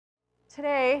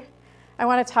Today, I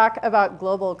want to talk about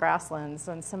global grasslands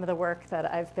and some of the work that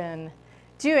I've been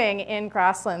doing in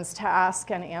grasslands to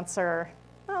ask and answer,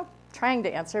 well, trying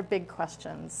to answer big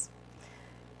questions.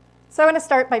 So I want to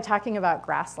start by talking about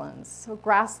grasslands. So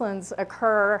grasslands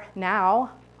occur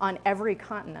now on every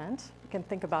continent. You can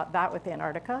think about that with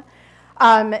Antarctica.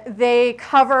 They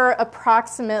cover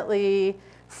approximately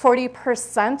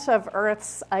 40% of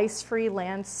Earth's ice-free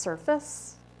land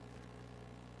surface.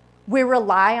 We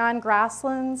rely on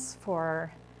grasslands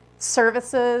for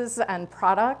services and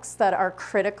products that are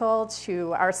critical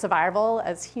to our survival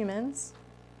as humans.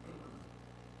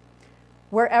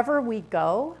 Wherever we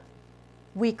go,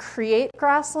 we create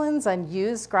grasslands and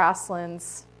use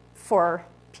grasslands for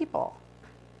people.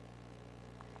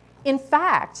 In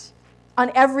fact,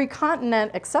 on every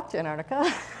continent except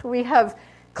Antarctica, we have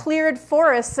cleared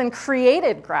forests and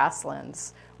created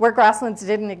grasslands where grasslands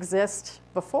didn't exist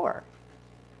before.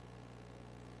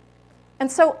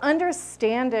 And so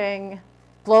understanding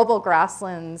global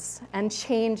grasslands and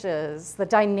changes, the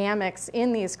dynamics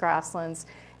in these grasslands,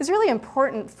 is really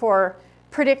important for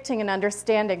predicting and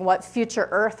understanding what future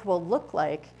Earth will look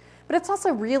like. But it's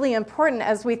also really important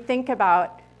as we think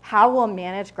about how we'll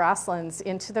manage grasslands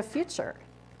into the future.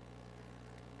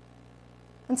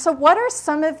 And so what are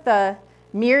some of the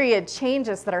myriad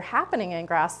changes that are happening in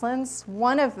grasslands?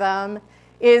 One of them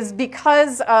is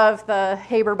because of the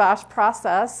Haber-Bosch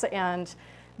process and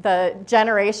the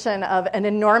generation of an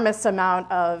enormous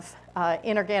amount of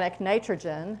inorganic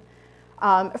nitrogen,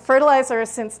 fertilizer,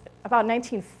 since about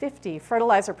 1950,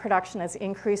 fertilizer production has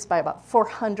increased by about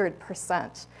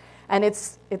 400%. And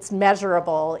it's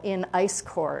measurable in ice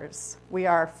cores. We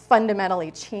are fundamentally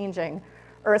changing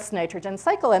Earth's nitrogen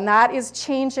cycle, and that is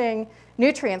changing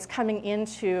nutrients coming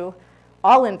into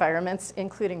all environments,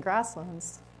 including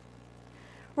grasslands.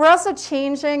 We're also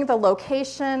changing the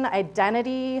location,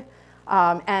 identity,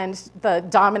 and the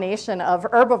domination of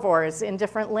herbivores in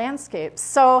different landscapes.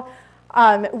 So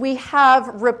we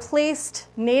have replaced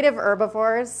native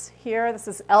herbivores here, this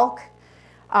is elk,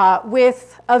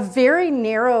 with a very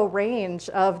narrow range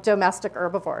of domestic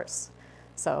herbivores.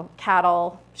 So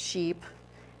cattle, sheep,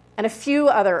 and a few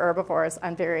other herbivores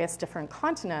on various different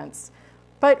continents.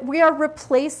 But we are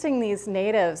replacing these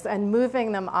natives and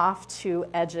moving them off to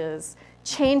edges,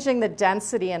 changing the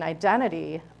density and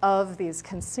identity of these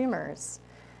consumers.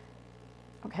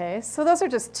 Okay, so those are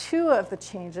just two of the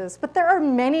changes, but there are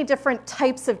many different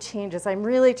types of changes. I'm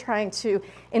really trying to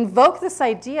invoke this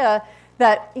idea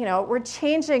that, we're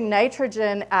changing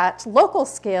nitrogen at local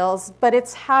scales, but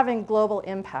it's having global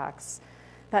impacts.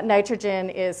 That nitrogen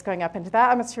is going up into the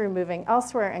atmosphere, moving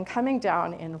elsewhere, and coming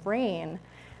down in rain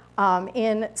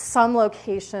in some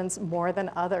locations more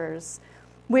than others.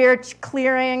 We're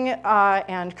clearing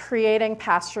and creating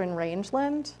pasture and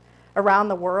rangeland around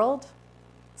the world.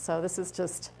 So this is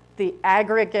just the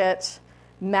aggregate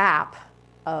map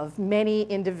of many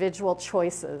individual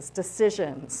choices,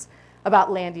 decisions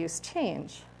about land use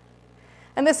change.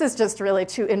 And this is just really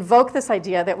to invoke this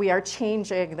idea that we are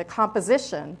changing the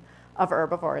composition of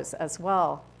herbivores as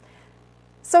well.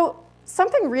 So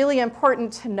something really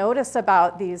important to notice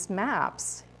about these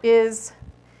maps is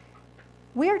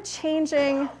we are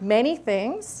changing many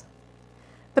things,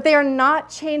 but they are not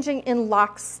changing in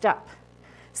lockstep.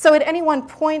 So at any one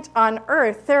point on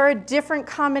Earth, there are different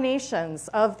combinations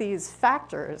of these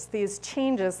factors, these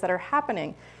changes that are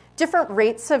happening, different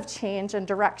rates of change and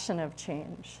direction of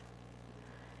change.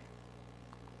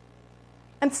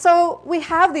 And so we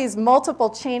have these multiple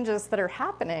changes that are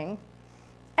happening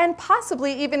and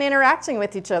possibly even interacting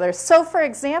with each other. So for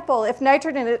example, if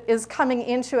nitrogen is coming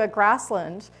into a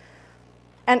grassland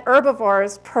and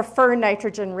herbivores prefer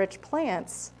nitrogen-rich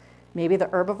plants, maybe the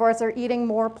herbivores are eating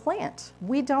more plant.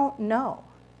 We don't know.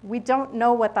 We don't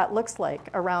know what that looks like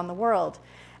around the world.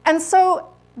 And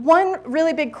so one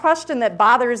really big question that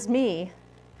bothers me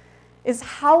is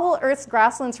how will Earth's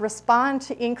grasslands respond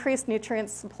to increased nutrient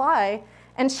supply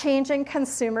and changing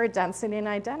consumer density and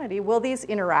identity? Will these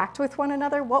interact with one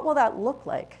another? What will that look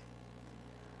like?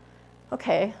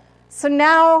 Okay, so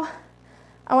now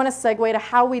I want to segue to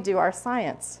how we do our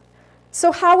science.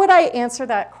 So how would I answer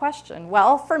that question?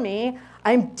 Well, for me,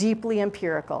 I'm deeply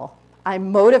empirical.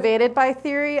 I'm motivated by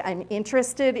theory. I'm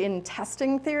interested in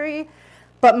testing theory.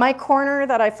 But my corner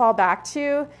that I fall back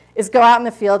to is go out in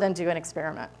the field and do an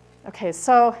experiment. Okay,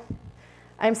 so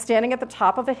I'm standing at the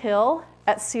top of a hill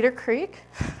at Cedar Creek.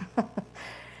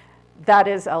 That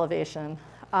is elevation.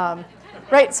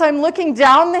 Right, so I'm looking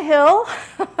down the hill.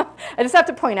 I just have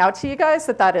to point out to you guys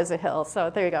that that is a hill. So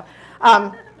there you go.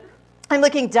 I'm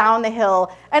looking down the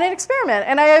hill at an experiment,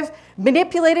 and I have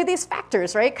manipulated these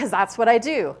factors, right? Because that's what I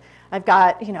do. I've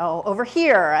got, over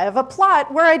here, I have a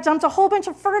plot where I dumped a whole bunch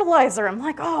of fertilizer. I'm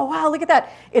like, oh, wow, look at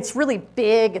that. It's really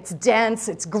big, it's dense,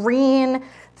 it's green.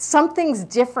 Something's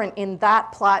different in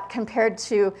that plot compared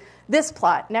to this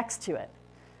plot next to it.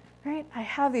 Right? I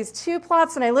have these two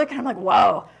plots, and I look, and I'm like,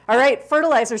 whoa, all right,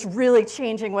 fertilizer's really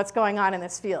changing what's going on in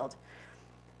this field.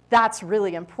 That's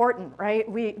really important, right?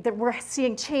 We're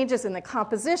seeing changes in the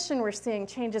composition, we're seeing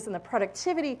changes in the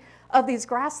productivity of these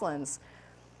grasslands.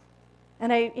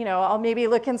 And I'll maybe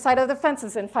look inside of the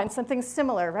fences and find something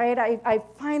similar, right? I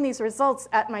find these results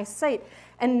at my site.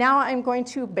 And now I'm going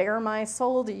to bare my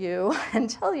soul to you and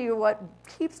tell you what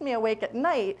keeps me awake at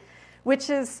night, which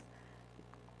is,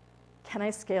 can I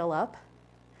scale up?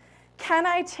 Can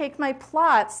I take my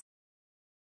plots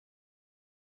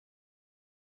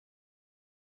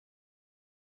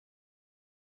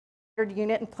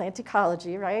unit in plant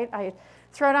ecology, right? I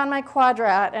throw it on my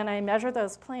quadrat and I measure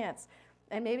those plants.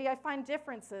 And maybe I find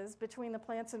differences between the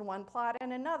plants in one plot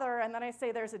and another, and then I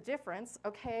say there's a difference,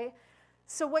 okay?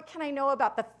 So what can I know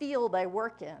about the field I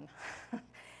work in?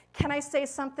 Can I say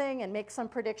something and make some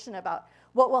prediction about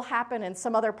what will happen in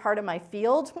some other part of my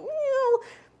field?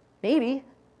 Maybe,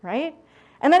 right?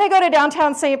 And then I go to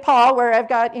downtown St. Paul, where I've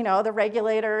got, the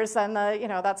regulators and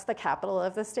that's the capital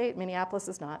of the state. Minneapolis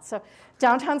is not. So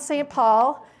downtown St.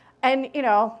 Paul, and,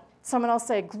 someone will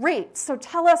say, great, so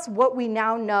tell us what we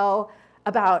now know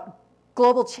about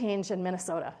global change in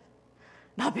Minnesota.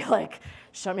 And I'll be like,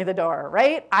 show me the door,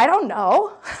 right? I don't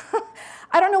know.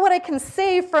 I don't know what I can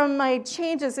say from my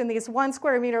changes in these 1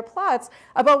 square meter plots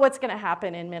about what's going to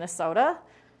happen in Minnesota.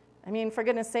 I mean, for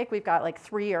goodness sake, we've got like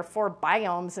 3 or 4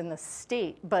 biomes in the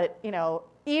state. But,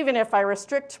 even if I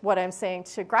restrict what I'm saying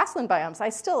to grassland biomes, I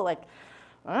still I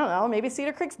don't know, maybe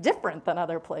Cedar Creek's different than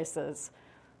other places.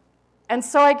 And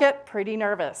so I get pretty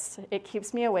nervous. It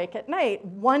keeps me awake at night,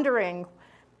 wondering,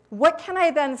 what can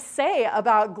I then say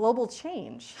about global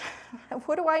change?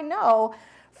 What do I know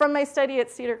from my study at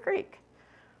Cedar Creek?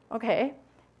 Okay,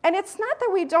 and it's not that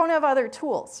we don't have other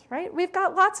tools, right? We've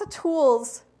got lots of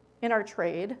tools in our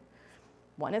trade.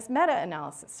 One is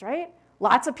meta-analysis, right?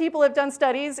 Lots of people have done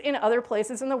studies in other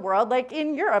places in the world. Like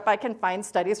in Europe, I can find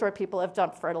studies where people have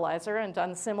dumped fertilizer and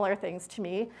done similar things to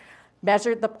me,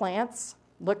 measured the plants,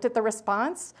 looked at the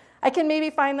response. I can maybe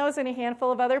find those in a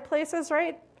handful of other places,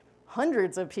 right?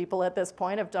 Hundreds of people at this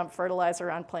point have dumped fertilizer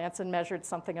on plants and measured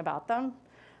something about them.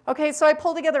 Okay, so I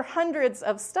pull together hundreds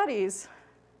of studies.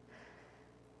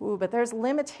 Ooh, but there's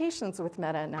limitations with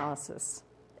meta-analysis.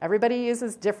 Everybody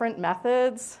uses different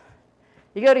methods.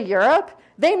 You go to Europe,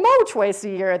 they mow twice a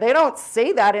year. They don't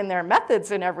say that in their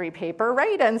methods in every paper,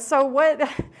 right? And so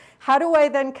how do I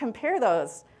then compare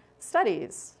those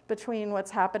studies between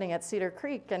what's happening at Cedar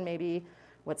Creek and maybe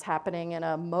what's happening in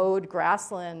a mowed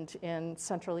grassland in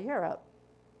Central Europe?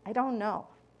 I don't know,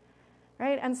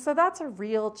 right? And so that's a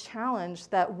real challenge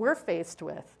that we're faced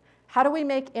with. How do we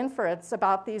make inference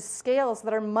about these scales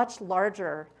that are much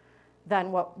larger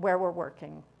than where we're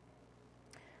working?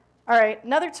 All right,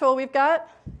 another tool we've got,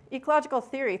 ecological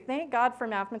theory. Thank God for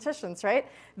mathematicians, right?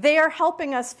 They are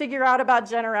helping us figure out about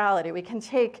generality. We can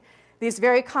take these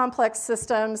very complex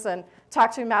systems and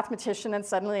talk to a mathematician, and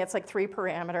suddenly it's like 3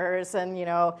 parameters, and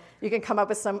you can come up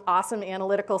with some awesome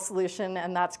analytical solution,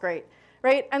 and that's great,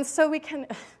 right? And so we can,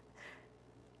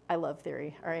 I love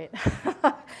theory, all right?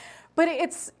 But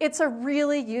it's a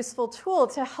really useful tool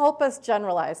to help us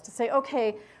generalize, to say,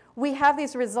 okay, we have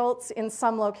these results in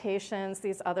some locations,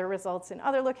 these other results in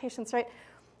other locations, right?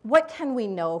 What can we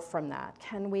know from that?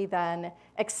 Can we then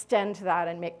extend that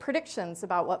and make predictions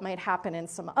about what might happen in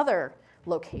some other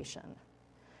location?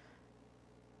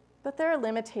 But there are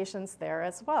limitations there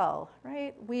as well,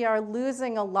 right? We are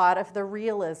losing a lot of the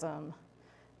realism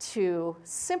to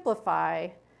simplify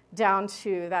down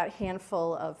to that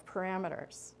handful of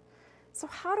parameters. So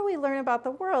how do we learn about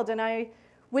the world? And I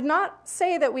would not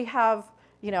say that we have,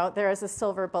 there is a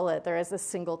silver bullet, there is a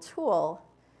single tool.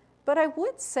 But I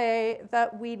would say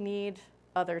that we need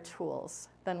other tools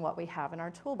than what we have in our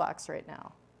toolbox right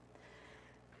now.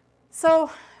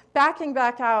 So backing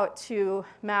back out to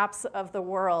maps of the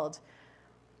world,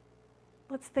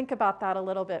 let's think about that a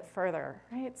little bit further,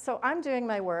 right? So I'm doing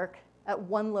my work at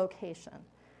one location,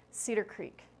 Cedar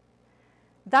Creek.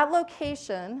 That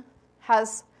location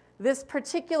has this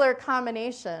particular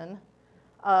combination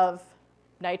of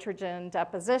nitrogen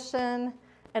deposition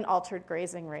and altered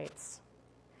grazing rates.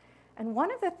 And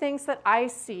one of the things that I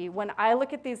see when I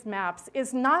look at these maps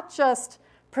is not just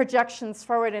projections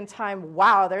forward in time,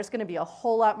 wow, there's going to be a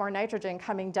whole lot more nitrogen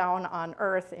coming down on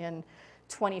Earth in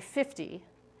 2050.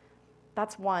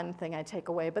 That's one thing I take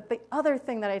away. But the other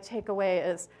thing that I take away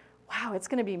is, wow, it's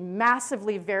going to be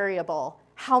massively variable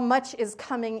how much is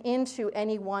coming into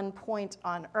any one point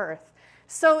on Earth.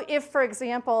 So if, for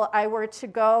example, I were to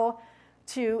go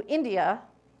to India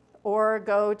or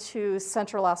go to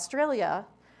Central Australia,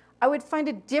 I would find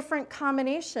a different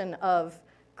combination of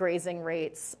grazing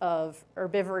rates, of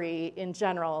herbivory in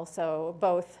general, so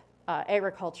both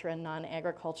agriculture and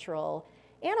non-agricultural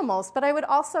animals, but I would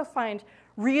also find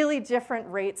really different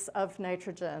rates of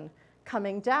nitrogen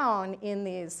coming down in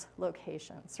these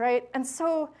locations, right? And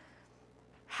so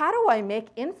how do I make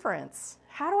inference?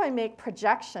 How do I make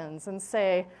projections and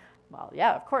say, well,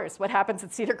 yeah, of course, what happens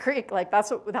at Cedar Creek? Like,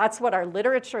 that's what our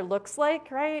literature looks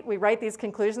like, right? We write these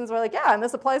conclusions, we're like, yeah, and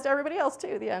this applies to everybody else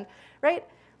too, the end, right?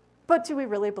 But do we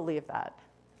really believe that?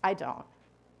 I don't.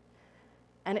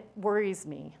 And it worries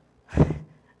me.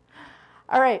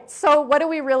 All right, so what do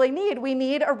we really need? We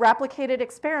need a replicated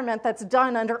experiment that's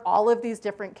done under all of these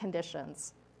different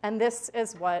conditions. And this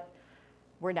is what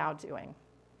we're now doing.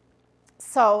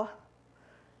 So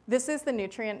this is the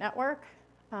nutrient network.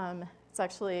 It's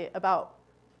actually about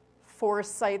 4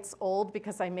 sites old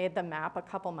because I made the map a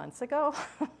couple months ago.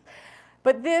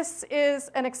 But this is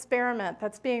an experiment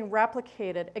that's being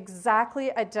replicated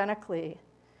exactly identically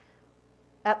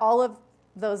at all of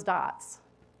those dots,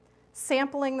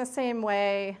 sampling the same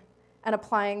way and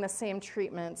applying the same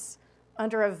treatments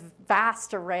under a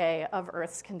vast array of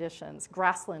Earth's conditions,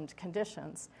 grassland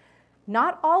conditions.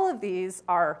 Not all of these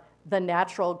are the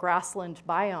natural grassland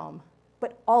biome,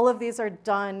 but all of these are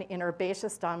done in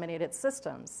herbaceous-dominated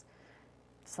systems.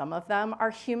 Some of them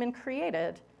are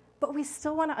human-created, but we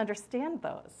still want to understand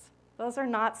those. Those are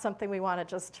not something we want to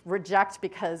just reject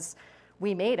because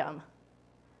we made them,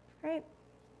 right?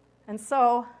 And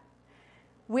so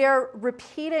we are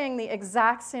repeating the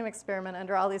exact same experiment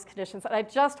under all these conditions. And I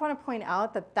just want to point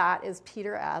out that that is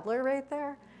Peter Adler right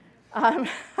there.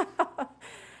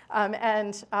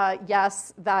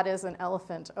 Yes, that is an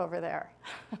elephant over there.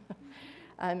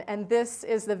 And this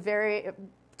is the very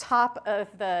top of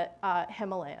the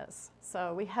Himalayas.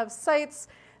 So we have sites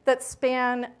that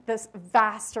span this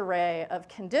vast array of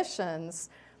conditions,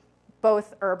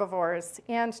 both herbivores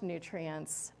and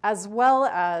nutrients, as well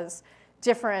as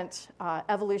different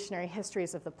evolutionary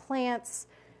histories of the plants,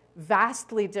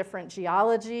 vastly different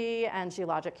geology and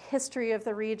geologic history of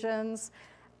the regions.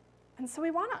 And so we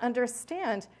want to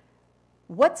understand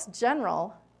what's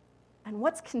general and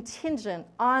what's contingent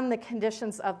on the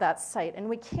conditions of that site. And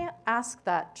we can't ask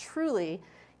that truly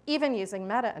even using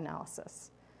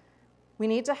meta-analysis. We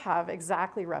need to have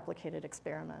exactly replicated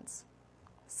experiments.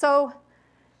 So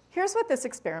here's what this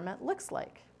experiment looks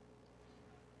like.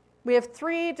 We have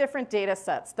 3 different data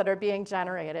sets that are being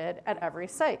generated at every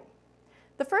site.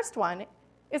 The first one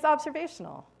is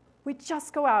observational. We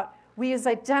just go out. We use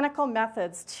identical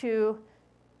methods to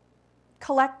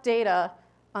collect data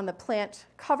on the plant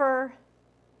cover,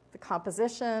 the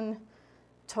composition,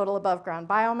 total above ground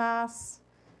biomass.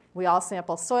 We all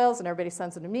sample soils, and everybody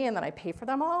sends them to me, and then I pay for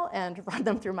them all and run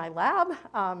them through my lab.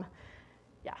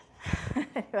 Yeah.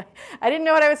 Anyway, I didn't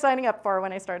know what I was signing up for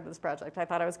when I started this project. I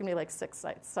thought I was going to be like 6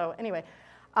 sites. So anyway,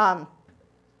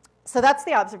 so that's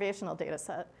the observational data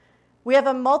set. We have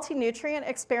a multi-nutrient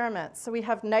experiment. So we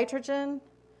have nitrogen,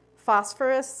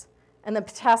 phosphorus, and then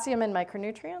potassium and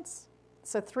micronutrients.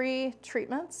 So 3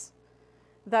 treatments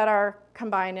that are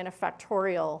combined in a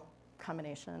factorial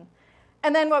combination.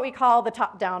 And then what we call the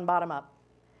top-down, bottom-up.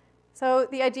 So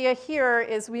the idea here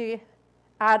is we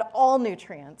add all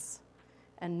nutrients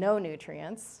and no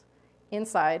nutrients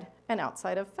inside and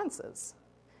outside of fences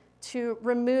to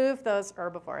remove those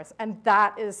herbivores. And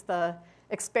that is the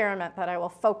experiment that I will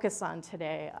focus on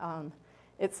today.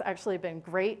 It's actually been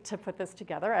great to put this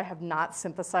together. I have not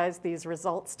synthesized these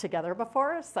results together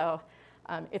before, so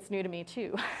it's new to me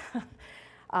too,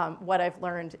 what I've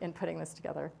learned in putting this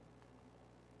together.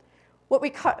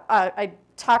 I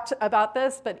talked about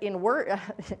this, but in word,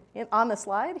 on the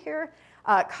slide here,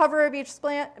 cover of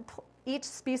each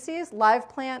species, live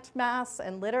plant mass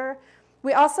and litter.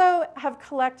 We also have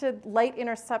collected light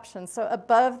interception, so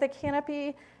above the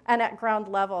canopy and at ground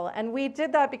level. And we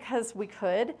did that because we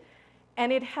could,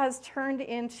 and it has turned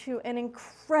into an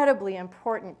incredibly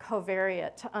important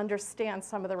covariate to understand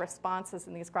some of the responses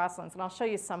in these grasslands, and I'll show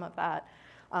you some of that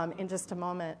in just a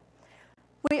moment.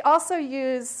 We also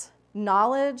use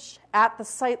knowledge at the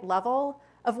site level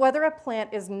of whether a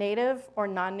plant is native or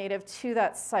non-native to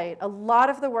that site. A lot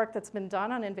of the work that's been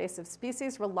done on invasive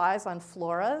species relies on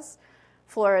floras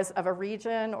of a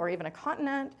region or even a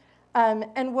continent.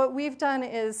 And what we've done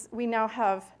is we now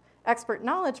have expert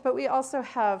knowledge, but we also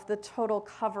have the total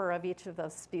cover of each of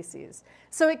those species.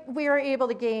 So we are able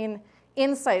to gain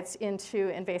insights into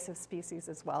invasive species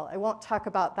as well. I won't talk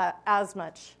about that as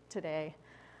much today.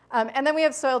 And then we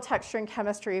have soil texture and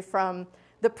chemistry from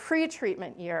the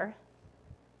pre-treatment year,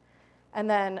 and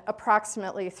then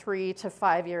approximately 3 to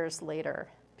 5 years later,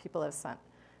 people have sent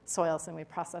soils and we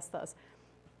process those.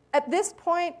 At this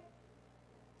point,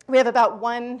 we have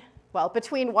about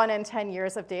between 1 and 10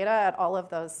 years of data at all of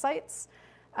those sites.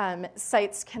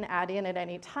 Sites can add in at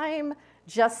any time.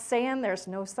 Just saying, there's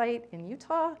no site in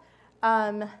Utah,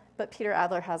 but Peter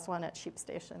Adler has one at Sheep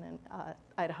Station in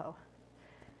Idaho.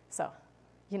 So,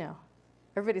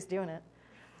 everybody's doing it.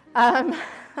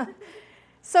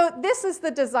 So this is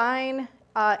the design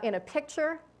in a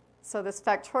picture. So this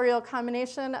factorial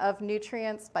combination of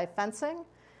nutrients by fencing.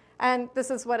 And this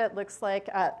is what it looks like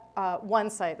at one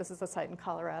site. This is a site in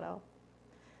Colorado.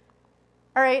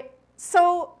 All right,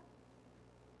 so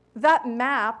that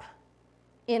map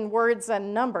in words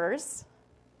and numbers,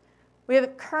 we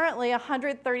have currently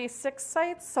 136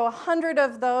 sites. So 100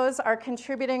 of those are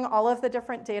contributing all of the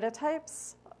different data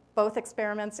types, both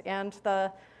experiments and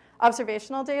the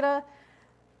observational data.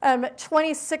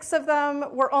 26 of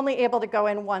them were only able to go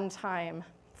in one time.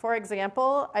 For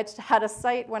example, I had a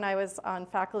site when I was on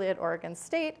faculty at Oregon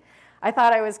State. I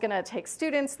thought I was going to take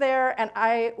students there, and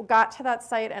I got to that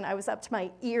site, and I was up to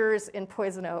my ears in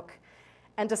poison oak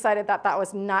and decided that that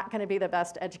was not going to be the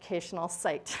best educational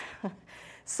site.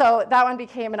 So that one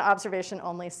became an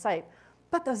observation-only site.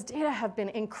 But those data have been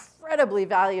incredibly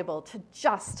valuable to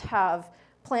just have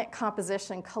plant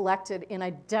composition collected in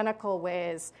identical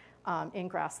ways in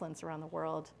grasslands around the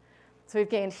world. So we've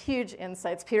gained huge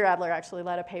insights. Peter Adler actually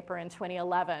led a paper in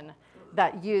 2011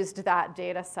 that used that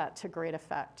data set to great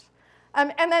effect.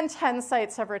 And then 10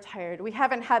 sites have retired. We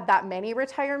haven't had that many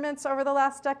retirements over the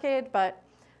last decade, but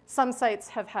some sites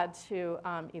have had to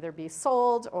either be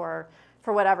sold or,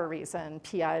 for whatever reason,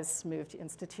 PIs moved to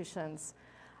institutions.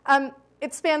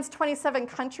 It spans 27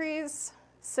 countries,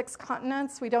 6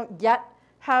 continents. We don't yet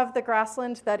have the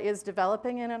grassland that is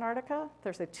developing in Antarctica.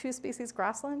 There's a 2-species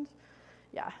grassland.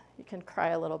 Yeah, you can cry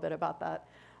a little bit about that.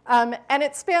 And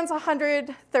it spans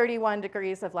 131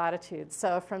 degrees of latitude,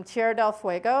 so from Tierra del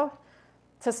Fuego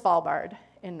to Svalbard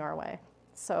in Norway.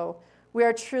 So we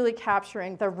are truly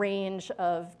capturing the range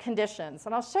of conditions.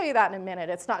 And I'll show you that in a minute.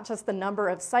 It's not just the number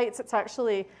of sites, it's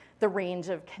actually the range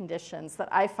of conditions that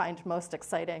I find most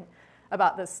exciting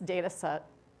about this data set.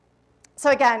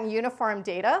 So again, uniform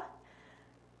data,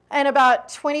 and about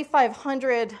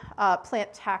 2,500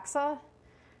 plant taxa,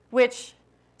 which,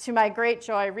 to my great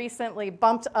joy, recently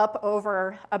bumped up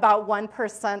over about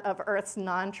 1% of Earth's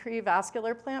non-tree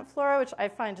vascular plant flora, which I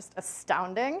find just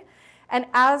astounding. And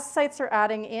as sites are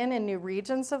adding in new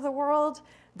regions of the world,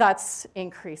 that's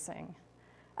increasing.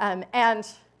 And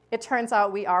it turns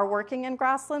out we are working in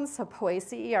grasslands, so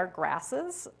Poaceae are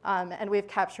grasses, and we've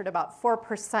captured about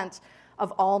 4%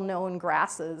 of all known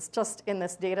grasses just in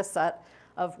this data set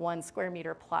of 1 square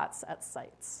meter plots at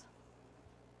sites.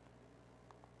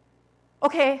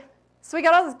 Okay, so we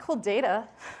got all this cool data.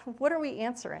 What are we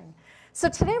answering? So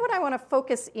today what I want to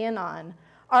focus in on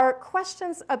are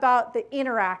questions about the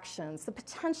interactions, the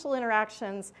potential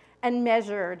interactions and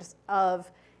measures of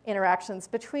interactions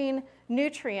between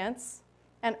nutrients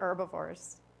and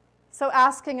herbivores. So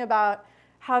asking about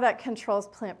how that controls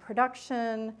plant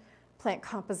production, plant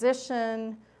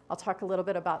composition. I'll talk a little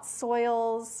bit about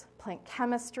soils, plant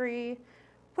chemistry.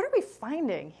 What are we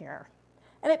finding here?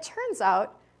 And it turns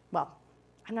out, well,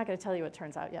 I'm not going to tell you what it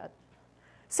turns out yet.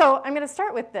 So I'm going to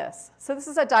start with this. So this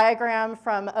is a diagram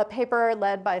from a paper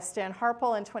led by Stan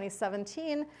Harpel in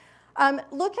 2017,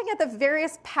 looking at the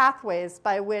various pathways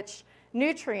by which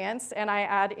nutrients, and I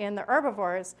add in the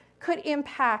herbivores, could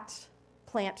impact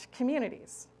plant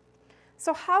communities.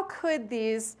 So how could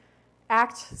these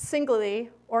act singly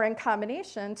or in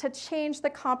combination to change the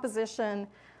composition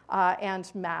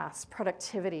and mass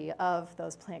productivity of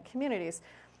those plant communities?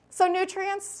 So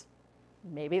nutrients,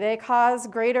 maybe they cause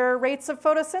greater rates of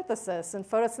photosynthesis and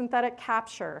photosynthetic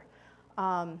capture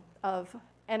of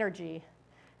energy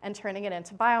and turning it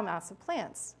into biomass of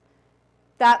plants.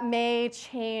 That may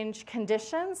change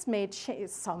conditions,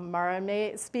 species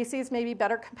may be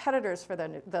better competitors for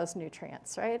those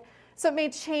nutrients, right? So it may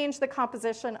change the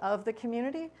composition of the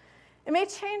community. It may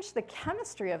change the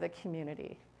chemistry of the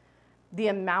community, the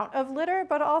amount of litter,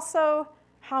 but also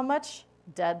how much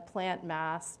dead plant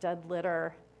mass, dead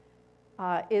litter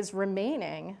is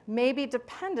remaining may be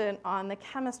dependent on the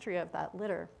chemistry of that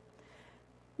litter.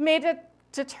 May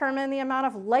determine the amount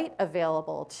of light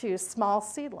available to small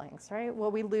seedlings, right?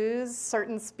 Will we lose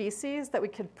certain species that we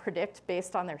could predict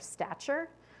based on their stature,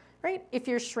 right? If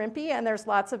you're shrimpy and there's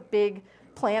lots of big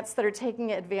plants that are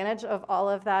taking advantage of all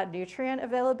of that nutrient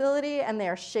availability and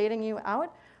they're shading you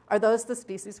out, Are those the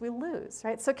species we lose,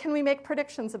 right? So can we make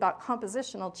predictions about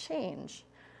compositional change,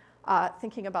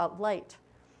 thinking about light?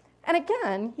 And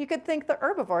again, you could think the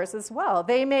herbivores as well.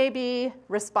 They may be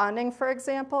responding, for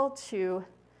example, to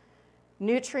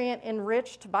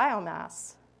nutrient-enriched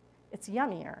biomass. It's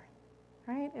yummier,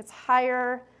 right? It's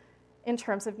higher in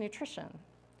terms of nutrition,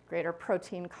 greater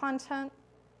protein content.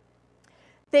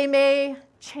 They may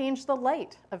change the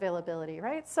light availability,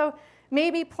 right? So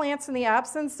maybe plants in the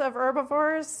absence of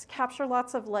herbivores capture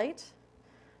lots of light,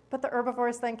 but the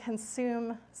herbivores then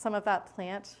consume some of that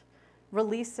plant,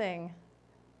 releasing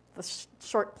the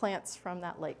short plants from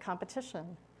that light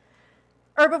competition.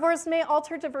 Herbivores may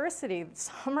alter diversity.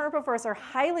 Some herbivores are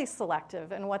highly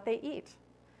selective in what they eat,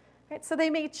 right? So they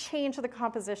may change the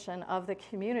composition of the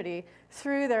community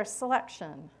through their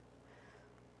selection.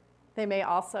 They may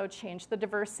also change the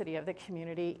diversity of the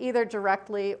community, either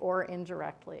directly or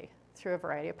indirectly, through a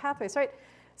variety of pathways, right?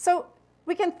 So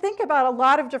we can think about a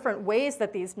lot of different ways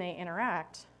that these may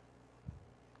interact.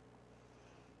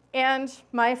 And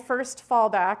my first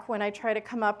fallback when I try to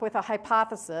come up with a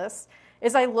hypothesis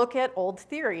is I look at old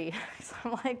theory. So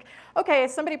I'm like, okay,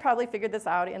 somebody probably figured this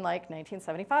out in like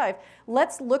 1975.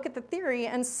 Let's look at the theory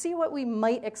and see what we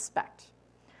might expect.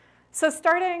 So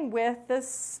starting with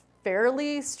this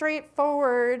fairly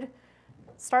straightforward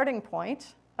starting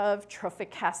point of trophic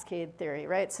cascade theory,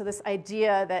 right? So this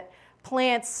idea that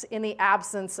plants in the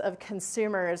absence of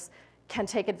consumers can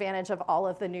take advantage of all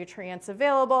of the nutrients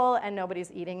available and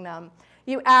nobody's eating them.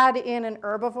 You add in an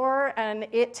herbivore and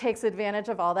it takes advantage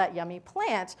of all that yummy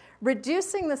plant,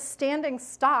 reducing the standing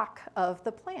stock of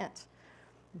the plant.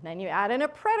 And then you add in a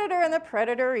predator and the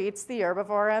predator eats the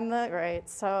herbivore and the, right?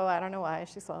 So I don't know why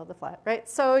she swallowed the flat, right?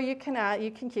 So you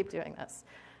can keep doing this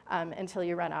until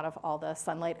you run out of all the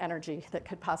sunlight energy that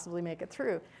could possibly make it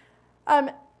through.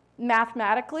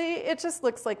 Mathematically, it just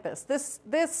looks like this.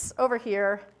 This over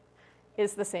here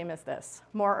is the same as this,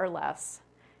 more or less.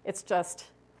 It's just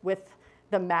with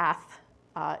the math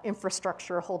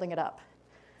infrastructure holding it up.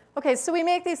 Okay, so we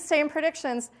make these same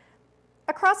predictions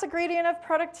across a gradient of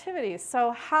productivity.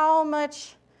 So how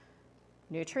much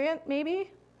nutrient,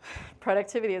 maybe?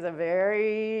 Productivity is a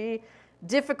very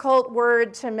difficult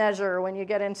word to measure when you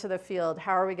get into the field.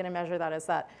 How are we going to measure that? Is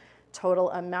that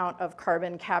total amount of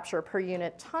carbon capture per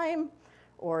unit time?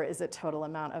 Or is it total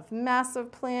amount of mass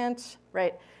of plant,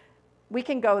 right? We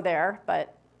can go there,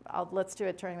 but let's do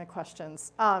it during the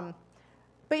questions.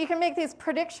 But you can make these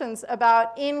predictions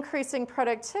about increasing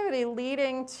productivity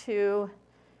leading to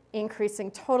increasing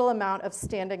total amount of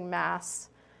standing mass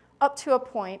up to a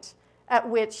point at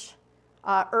which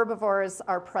herbivores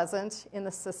are present in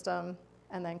the system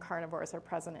and then carnivores are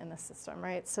present in the system,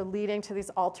 right? So leading to these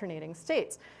alternating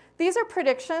states. These are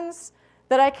predictions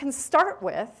that I can start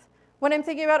with when I'm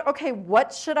thinking about, okay,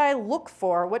 what should I look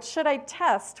for? What should I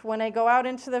test when I go out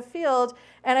into the field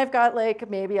and I've got like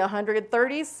maybe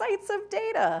 130 sites of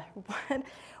data?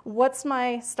 What's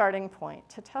my starting point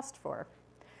to test for?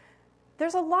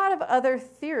 There's a lot of other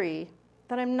theory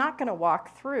that I'm not going to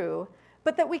walk through,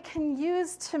 but that we can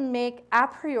use to make a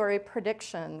priori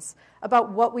predictions about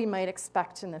what we might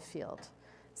expect in the field.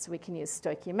 So we can use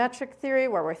stoichiometric theory,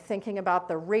 where we're thinking about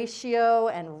the ratio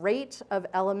and rate of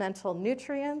elemental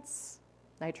nutrients,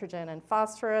 nitrogen and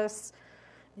phosphorus,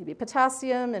 maybe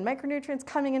potassium and micronutrients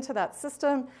coming into that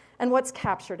system, and what's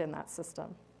captured in that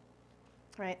system.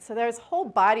 Right? So there's whole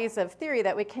bodies of theory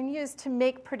that we can use to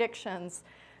make predictions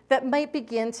that might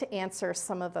begin to answer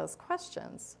some of those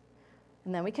questions.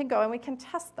 And then we can go and we can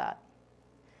test that.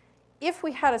 If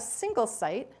we had a single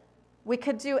site, we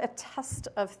could do a test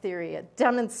of theory, a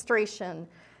demonstration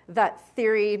that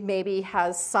theory maybe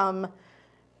has some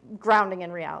grounding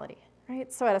in reality,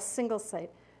 right? So at a single site.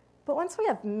 But once we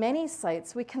have many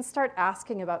sites, we can start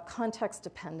asking about context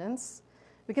dependence.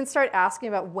 We can start asking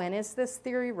about, when is this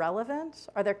theory relevant?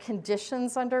 Are there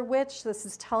conditions under which this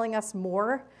is telling us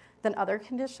more than other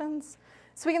conditions?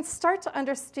 So we can start to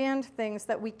understand things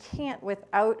that we can't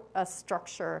without a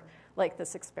structure like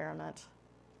this experiment.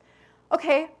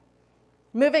 Okay,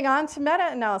 moving on to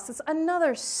meta-analysis,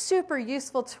 another super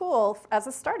useful tool as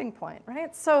a starting point,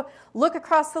 right? So look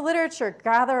across the literature,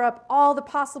 gather up all the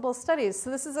possible studies. So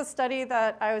this is a study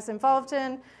that I was involved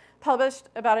in, published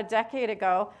about a decade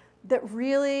ago, that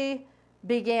really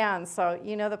began. So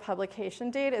you know the publication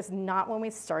date is not when we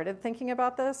started thinking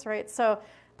about this, right? So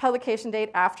publication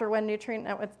date after when Nutrient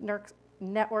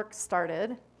Network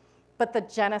started, but the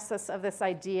genesis of this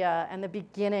idea and the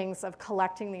beginnings of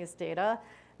collecting these data,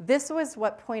 this was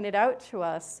what pointed out to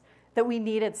us that we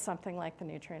needed something like the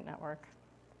Nutrient Network.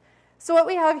 So what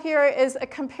we have here is a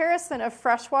comparison of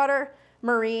freshwater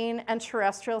marine and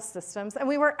terrestrial systems, and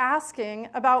we were asking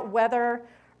about whether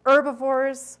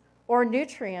herbivores or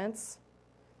nutrients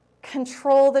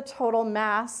control the total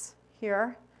mass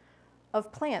here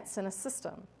of plants in a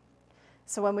system.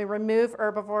 So when we remove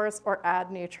herbivores or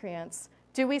add nutrients,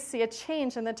 do we see a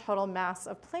change in the total mass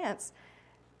of plants?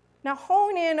 Now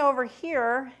hone in over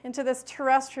here into this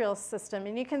terrestrial system,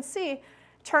 and you can see,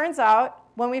 turns out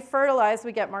when we fertilize,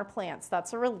 we get more plants.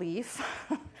 That's a relief.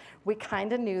 We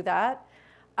kind of knew that.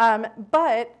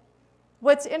 But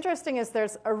what's interesting is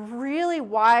there's a really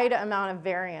wide amount of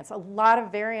variance, a lot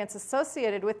of variance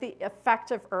associated with the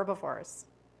effect of herbivores.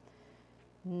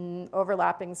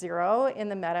 Overlapping 0 in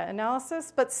the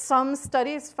meta-analysis, but some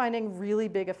studies finding really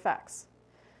big effects.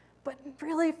 But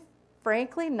really,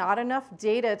 frankly, not enough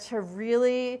data to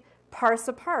really parse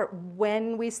apart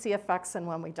when we see effects and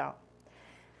when we don't.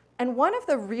 And one of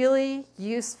the really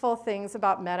useful things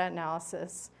about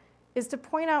meta-analysis is to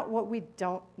point out what we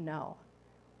don't know,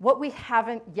 what we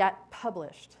haven't yet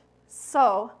published.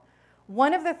 So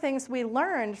one of the things we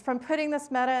learned from putting this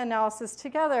meta-analysis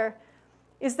together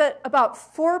is that about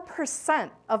 4%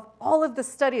 of all of the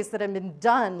studies that have been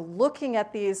done looking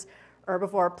at these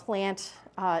herbivore-plant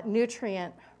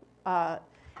nutrient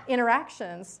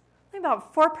interactions,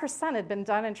 about 4% had been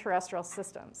done in terrestrial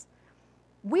systems.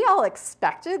 We all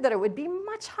expected that it would be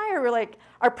much higher.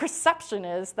 Our perception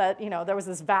is that there was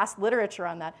this vast literature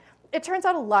on that. It turns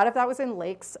out a lot of that was in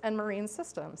lakes and marine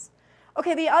systems.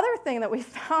 Okay, the other thing that we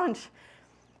found,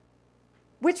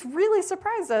 which really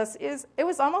surprised us, is it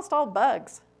was almost all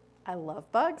bugs. I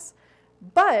love bugs,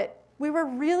 but we were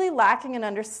really lacking an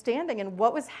understanding in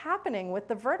what was happening with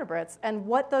the vertebrates and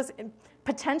what those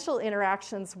potential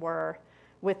interactions were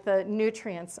with the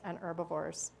nutrients and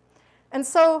herbivores. And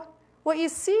so what you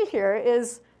see here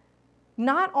is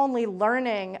not only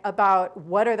learning about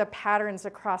what are the patterns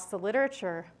across the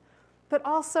literature, but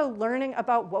also learning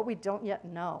about what we don't yet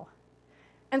know.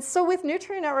 And so with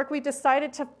Nutrient Network, we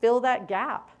decided to fill that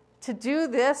gap, to do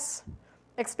this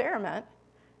experiment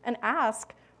and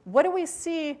ask, what do we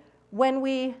see when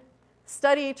we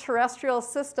study terrestrial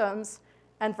systems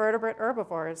and vertebrate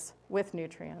herbivores with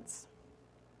nutrients?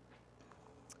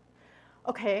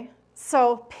 Okay,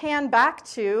 so pan back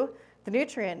to the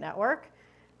Nutrient Network.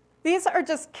 These are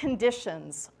just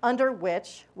conditions under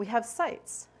which we have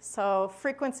sites. So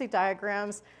frequency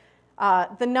diagrams,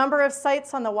 the number of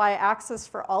sites on the y-axis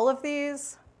for all of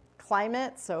these,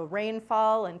 climate, so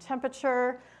rainfall and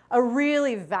temperature, a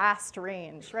really vast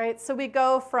range, right? So we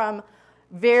go from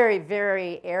very,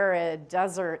 very arid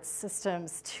desert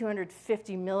systems,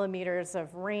 250 millimeters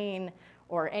of rain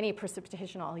or any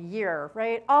precipitation all year,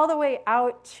 right? All the way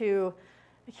out to,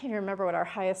 I can't even remember what our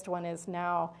highest one is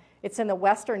now. It's in the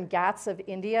western Ghats of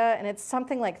India, and it's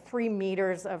something like 3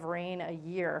 meters of rain a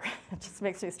year. It just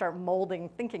makes me start molding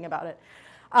thinking about it.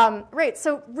 Right,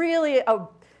 so really a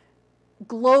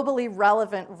globally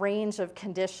relevant range of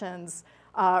conditions.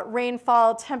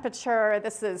 Rainfall, temperature,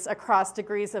 this is across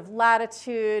degrees of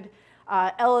latitude,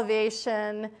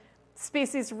 elevation,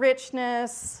 species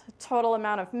richness, total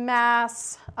amount of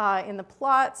mass in the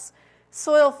plots,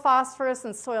 soil phosphorus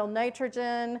and soil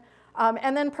nitrogen,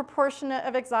 and then proportion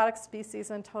of exotic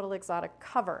species and total exotic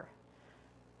cover.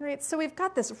 Right, so we've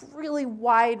got this really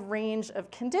wide range of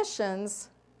conditions,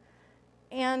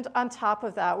 and on top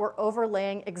of that, we're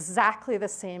overlaying exactly the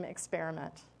same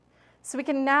experiment. So we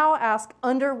can now ask,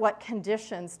 under what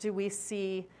conditions do we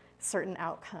see certain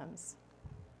outcomes?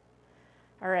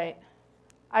 All right,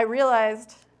 I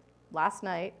realized last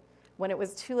night, when it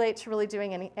was too late to really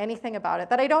doing anything about it,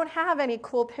 that I don't have any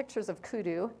cool pictures of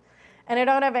kudu, and I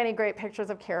don't have any great pictures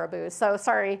of caribou. So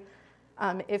sorry,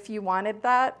 if you wanted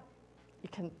that, you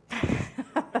can,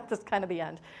 that's kind of the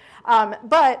end.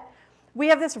 But we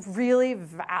have this really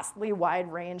vastly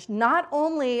wide range, not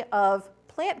only of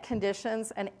plant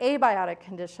conditions and abiotic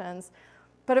conditions,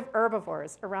 but of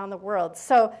herbivores around the world.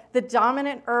 So the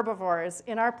dominant herbivores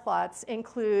in our plots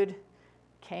include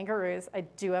kangaroos. I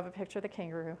do have a picture of the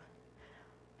kangaroo.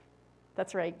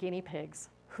 That's right, guinea pigs.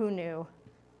 Who knew?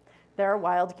 There are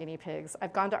wild guinea pigs.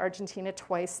 I've gone to Argentina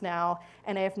twice now,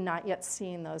 and I have not yet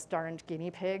seen those darned guinea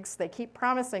pigs. They keep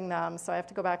promising them, so I have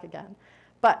to go back again.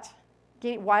 But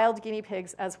wild guinea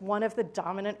pigs as one of the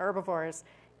dominant herbivores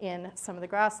in some of the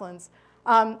grasslands.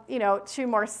 Two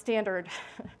more standard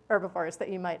herbivores that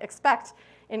you might expect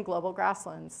in global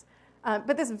grasslands.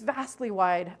 But this vastly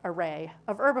wide array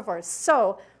of herbivores.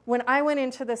 So when I went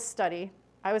into this study,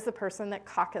 I was the person that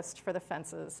caucused for the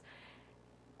fences.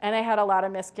 And I had a lot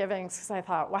of misgivings because I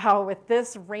thought, wow, with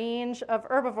this range of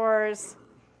herbivores,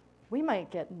 we might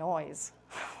get noise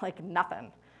like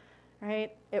nothing.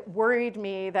 right? It worried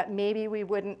me that maybe we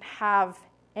wouldn't have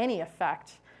any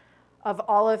effect of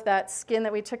all of that skin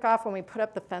that we took off when we put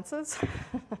up the fences.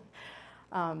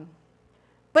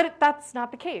 But that's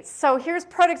not the case. So here's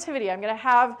productivity. I'm going to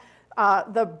have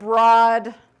the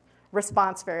broad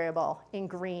response variable in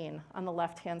green on the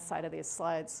left-hand side of these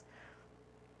slides.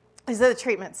 These are the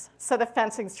treatments. So the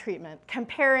fencing's treatment,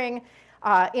 comparing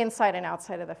inside and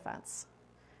outside of the fence.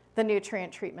 The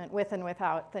nutrient treatment with and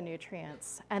without the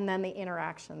nutrients, and then the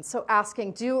interaction. So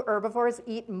asking, do herbivores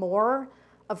eat more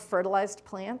of fertilized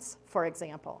plants, for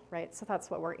example, right? So that's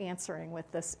what we're answering with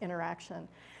this interaction.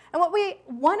 And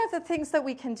one of the things that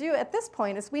we can do at this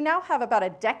point is we now have about a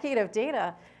decade of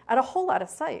data at a whole lot of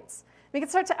sites. We can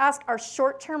start to ask, are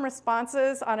short-term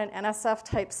responses on an NSF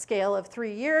type scale of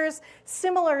 3 years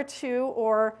similar to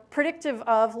or predictive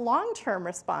of long-term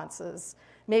responses,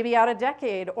 maybe out a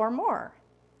decade or more?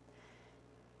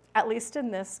 At least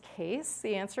in this case,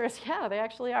 the answer is yeah, they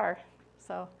actually are.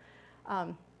 So,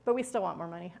 but we still want more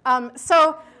money.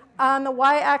 So on the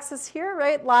y-axis here,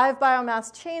 right, live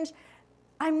biomass change,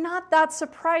 I'm not that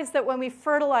surprised that when we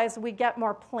fertilize, we get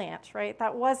more plant, right?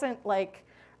 That wasn't like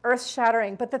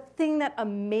earth-shattering. But the thing that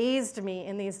amazed me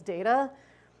in these data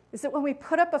is that when we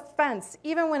put up a fence,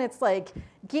 even when it's like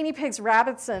guinea pigs,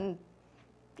 rabbits, and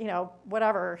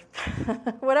whatever,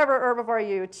 whatever herbivore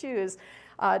you choose,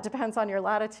 depends on your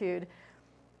latitude,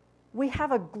 we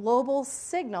have a global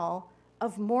signal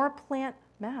of more plant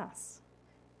mass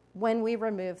when we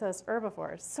remove those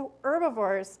herbivores. So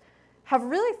herbivores have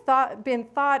really been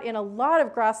thought in a lot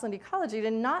of grassland ecology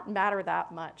to not matter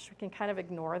that much. We can kind of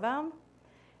ignore them.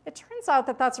 It turns out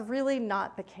that that's really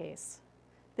not the case.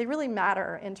 They really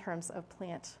matter in terms of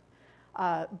plant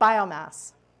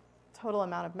biomass, total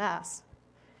amount of mass.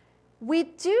 We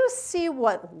do see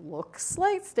what looks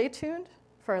like, stay tuned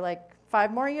for like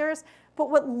 5 more years, but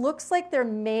what looks like there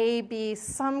may be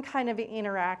some kind of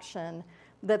interaction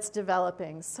that's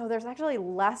developing. So there's actually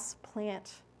less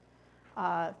plant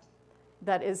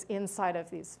that is inside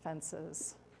of these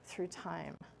fences through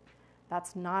time.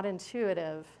 That's not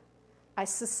intuitive. I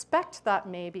suspect that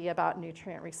may be about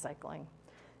nutrient recycling,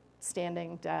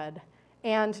 standing dead,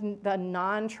 and the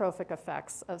non-trophic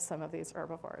effects of some of these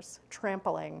herbivores,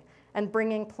 trampling and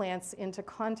bringing plants into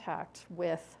contact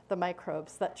with the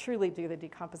microbes that truly do the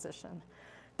decomposition.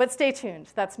 But stay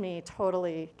tuned. That's me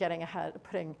totally getting ahead,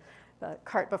 putting the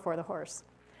cart before the horse.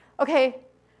 Okay,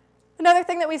 another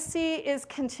thing that we see is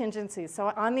contingency.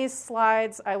 So on these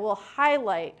slides, I will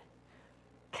highlight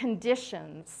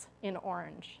conditions in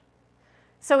orange.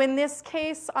 So in this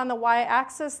case, on the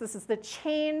y-axis, this is the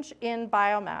change in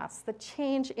biomass, the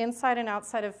change inside and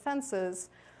outside of fences.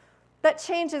 That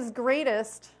change is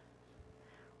greatest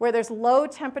where there's low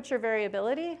temperature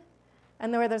variability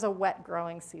and where there's a wet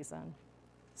growing season.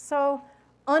 So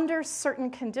under certain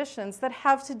conditions that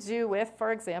have to do with,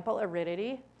 for example,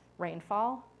 aridity,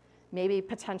 rainfall, maybe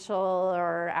potential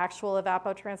or actual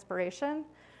evapotranspiration,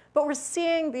 but we're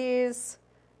seeing these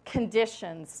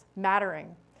conditions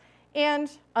mattering.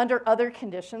 And under other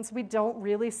conditions, we don't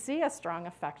really see a strong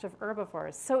effect of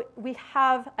herbivores. So we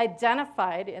have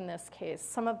identified, in this case,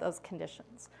 some of those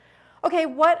conditions. Okay,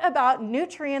 what about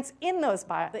nutrients in that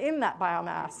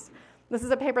biomass? This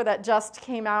is a paper that just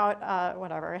came out,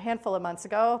 a handful of months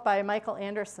ago by Michael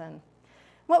Anderson.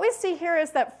 What we see here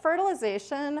is that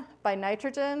fertilization by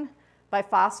nitrogen, by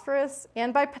phosphorus,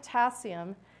 and by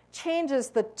potassium changes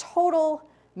the total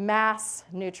mass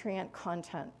nutrient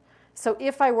content. So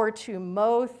if I were to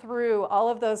mow through all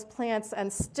of those plants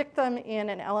and stick them in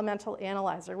an elemental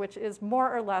analyzer, which is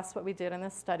more or less what we did in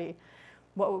this study,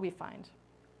 what would we find?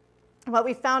 What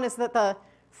we found is that the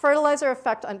fertilizer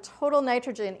effect on total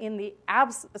nitrogen in the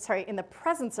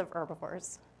presence of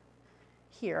herbivores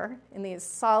here, in these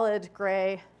solid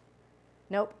gray,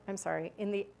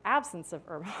 in the absence of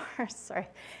herbivores,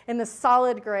 in the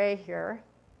solid gray here,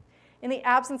 in the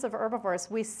absence of herbivores,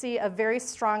 we see a very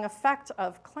strong effect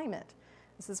of climate.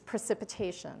 This is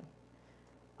precipitation,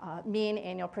 mean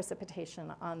annual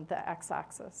precipitation on the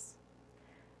x-axis.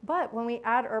 But when we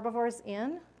add herbivores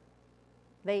in,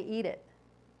 they eat it,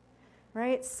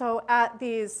 right? So at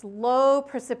these low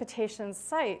precipitation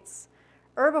sites,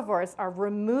 herbivores are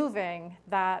removing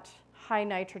that high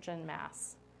nitrogen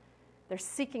mass. They're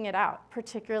seeking it out,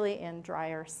 particularly in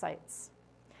drier sites.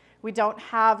 We don't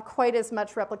have quite as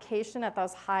much replication at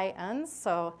those high ends,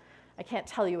 so I can't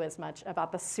tell you as much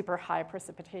about the super high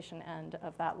precipitation end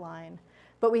of that line.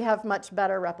 But we have much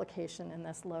better replication in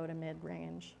this low to mid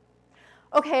range.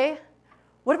 Okay,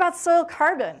 what about soil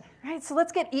carbon? Right, so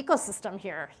let's get ecosystem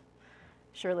here.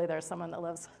 Surely there's someone that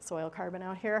loves soil carbon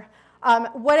out here.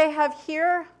 What I have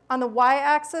here on the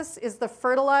y-axis is the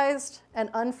fertilized and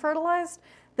unfertilized,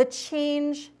 the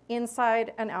change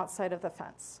inside and outside of the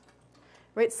fence.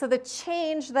 Right? So the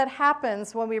change that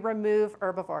happens when we remove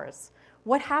herbivores.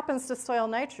 What happens to soil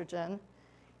nitrogen?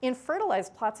 In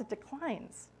fertilized plots, it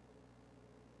declines.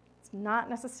 It's not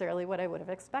necessarily what I would have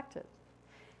expected.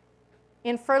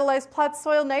 In fertilized plots,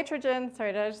 soil nitrogen,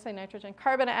 sorry, did I just say nitrogen?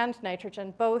 Carbon and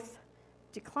nitrogen both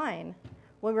decline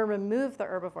when we remove the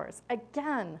herbivores.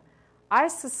 Again, I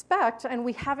suspect, and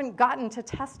we haven't gotten to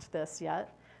test this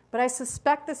yet, but I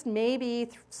suspect this may be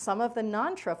some of the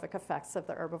non-trophic effects of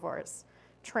the herbivores,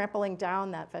 trampling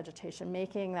down that vegetation,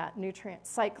 making that nutrient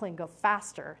cycling go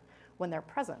faster when they're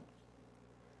present.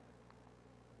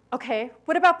 Okay,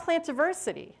 what about plant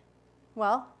diversity?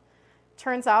 Well,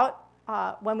 turns out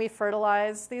when we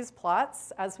fertilize these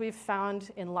plots, as we've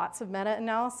found in lots of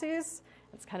meta-analyses,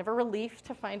 it's kind of a relief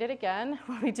to find it again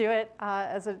when we do it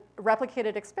as a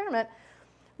replicated experiment,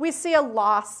 we see a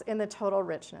loss in the total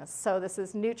richness. So this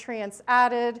is nutrients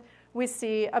added. We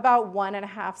see about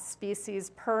 1.5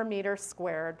 species per meter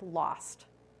squared lost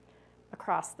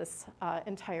across this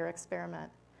entire experiment.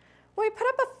 When we put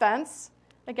up a fence,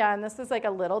 again, this is like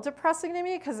a little depressing to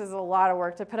me because there's a lot of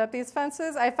work to put up these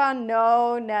fences. I found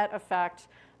no net effect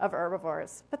of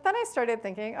herbivores. But then I started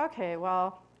thinking, okay,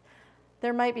 well,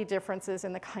 there might be differences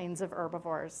in the kinds of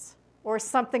herbivores or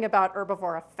something about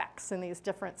herbivore effects in these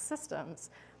different systems.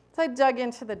 So I dug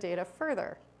into the data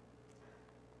further.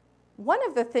 One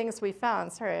of the things we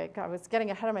found, sorry, I was getting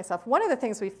ahead of myself. One of the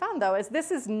things we found, though, is this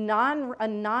is a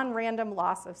non-random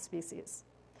loss of species.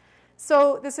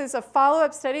 So this is a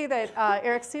follow-up study that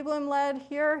Eric Sieblum led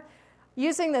here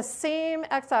using the same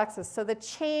x-axis, so the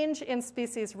change in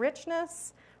species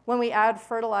richness when we add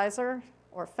fertilizer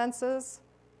or fences.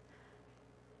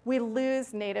 We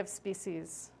lose native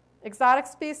species. Exotic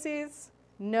species,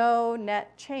 no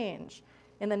net change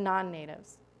in the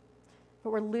non-natives.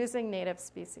 But we're losing native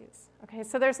species. Okay,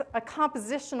 so there's a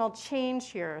compositional change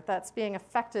here that's being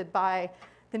affected by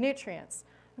the nutrients.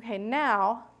 Okay,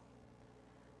 now,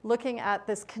 looking at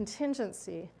this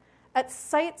contingency, at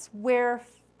sites where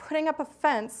putting up a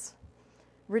fence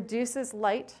reduces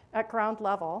light at ground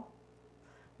level,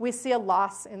 we see a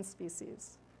loss in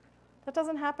species. That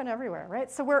doesn't happen everywhere, right?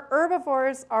 So where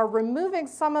herbivores are removing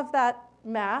some of that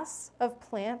mass of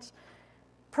plant,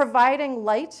 providing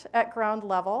light at ground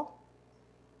level,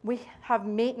 we have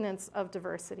maintenance of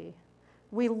diversity.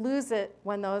 We lose it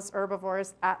when those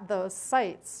herbivores at those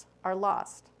sites are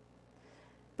lost.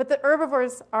 But the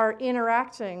herbivores are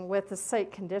interacting with the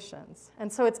site conditions.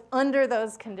 And so it's under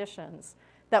those conditions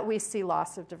that we see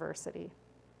loss of diversity.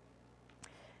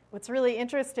 What's really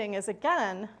interesting is,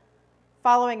 again,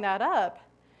 following that up,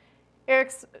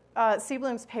 Eric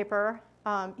Sieblum's paper,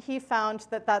 he found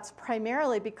that that's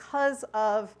primarily because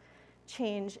of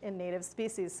change in native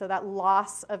species, so that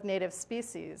loss of native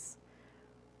species.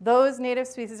 Those native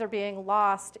species are being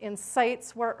lost in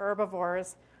sites where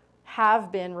herbivores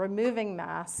have been removing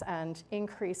mass and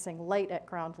increasing light at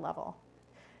ground level.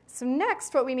 So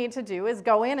next, what we need to do is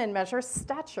go in and measure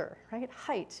stature, right?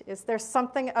 Height. Is there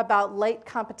something about light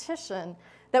competition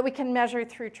that we can measure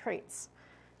through traits?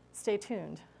 Stay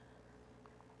tuned.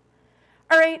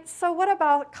 All right, so what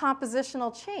about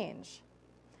compositional change?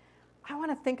 I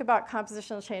want to think about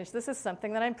compositional change. This is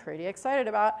something that I'm pretty excited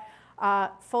about.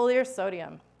 Foliar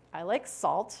sodium. I like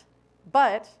salt,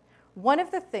 but one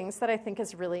of the things that I think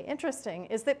is really interesting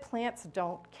is that plants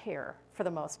don't care, for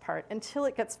the most part, until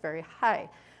it gets very high.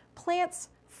 Plants,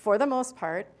 for the most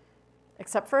part,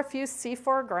 except for a few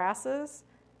C4 grasses,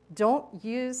 don't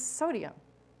use sodium.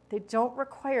 They don't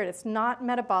require it. It's not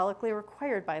metabolically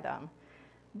required by them.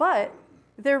 But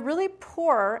they're really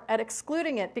poor at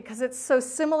excluding it because it's so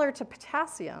similar to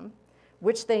potassium,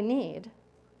 which they need,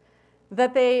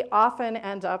 that they often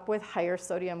end up with higher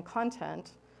sodium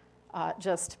content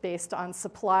just based on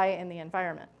supply in the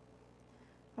environment.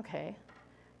 Okay,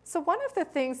 so one of the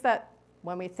things that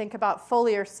when we think about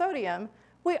foliar sodium,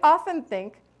 we often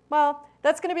think, well,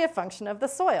 that's going to be a function of the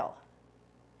soil.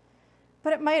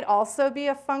 But it might also be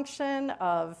a function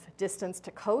of distance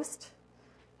to coast,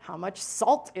 how much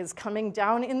salt is coming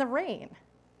down in the rain,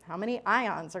 how many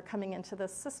ions are coming into the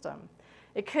system.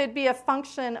 It could be a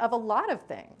function of a lot of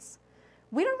things.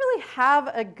 We don't really have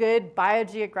a good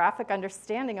biogeographic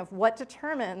understanding of what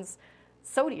determines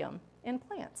sodium in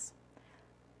plants.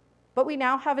 But we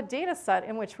now have a data set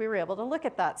in which we were able to look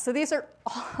at that. So these are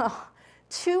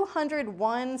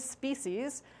 201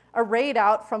 species arrayed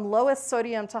out from lowest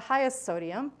sodium to highest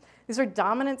sodium. These are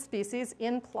dominant species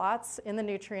in plots in the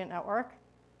nutrient network.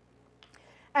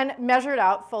 and measured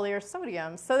out foliar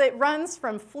sodium. So it runs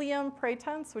from Phleum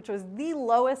praetens, which was the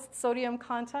lowest sodium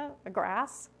content, a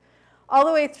grass, all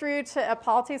the way through to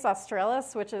Epaltes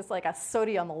australis, which is like a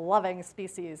sodium-loving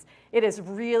species.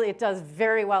 It does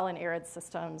very well in arid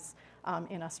systems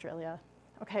in Australia.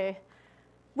 Okay.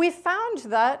 We found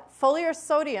that foliar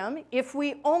sodium, if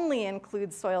we only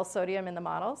include soil sodium in the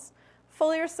models,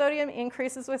 foliar sodium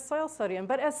increases with soil sodium.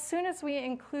 But as soon as we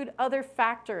include other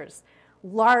factors,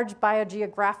 large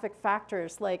biogeographic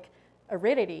factors like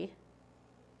aridity,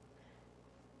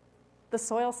 the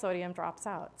soil sodium drops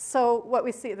out. So what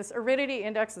we see, this aridity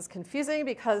index is confusing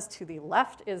because to the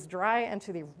left is dry and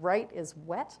to the right is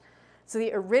wet. So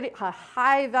a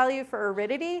high value for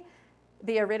aridity,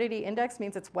 the aridity index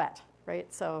means it's wet,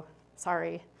 right? So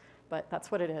sorry, but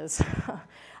that's what it is.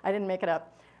 I didn't make it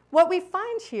up. What we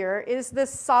find here is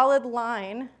this solid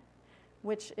line,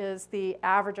 which is the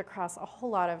average across a whole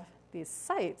lot of these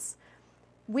sites.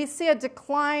 We see a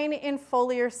decline in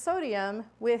foliar sodium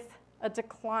with a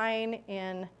decline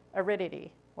in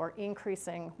aridity, or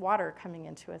increasing water coming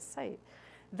into a site.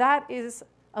 That is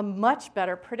a much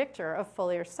better predictor of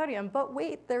foliar sodium. But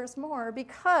wait, there's more,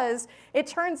 because it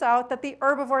turns out that the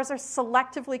herbivores are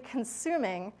selectively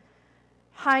consuming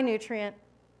high nutrient,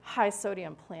 high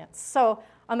sodium plants. So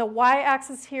on the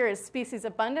y-axis here is species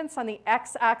abundance. On the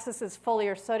x-axis is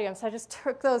foliar sodium. So I just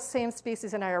took those same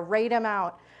species and I arrayed them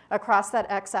out across that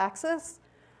x-axis.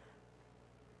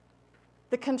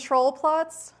 The control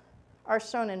plots are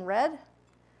shown in red.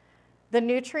 The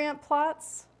nutrient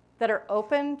plots that are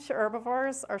open to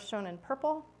herbivores are shown in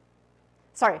purple.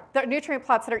 Sorry, the nutrient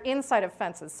plots that are inside of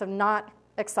fences, so not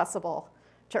accessible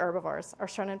to herbivores, are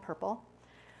shown in purple.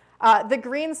 The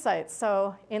green sites,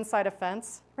 so inside a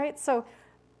fence, right? So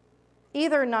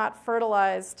either not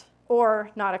fertilized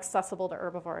or not accessible to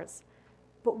herbivores.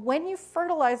 But when you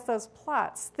fertilize those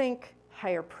plots, think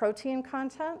higher protein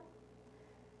content.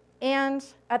 And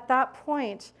at that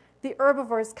point, the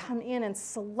herbivores come in and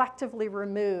selectively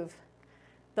remove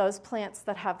those plants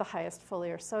that have the highest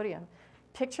foliar sodium.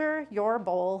 Picture your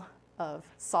bowl of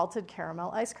salted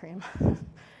caramel ice cream.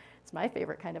 It's my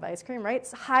favorite kind of ice cream, right?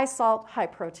 It's high salt, high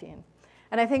protein.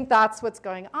 And I think that's what's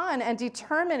going on and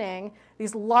determining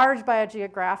these large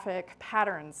biogeographic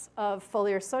patterns of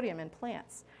foliar sodium in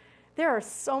plants. There are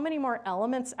so many more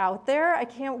elements out there. I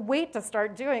can't wait to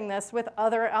start doing this with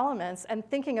other elements and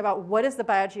thinking about what is the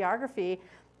biogeography,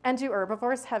 and do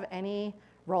herbivores have any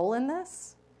role in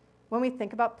this when we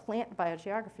think about plant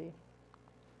biogeography?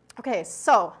 Okay,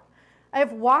 so I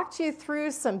have walked you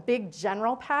through some big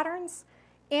general patterns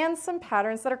and some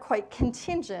patterns that are quite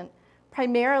contingent,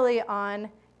 primarily on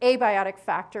abiotic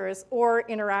factors or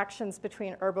interactions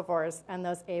between herbivores and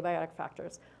those abiotic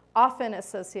factors, often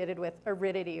associated with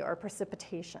aridity or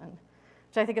precipitation,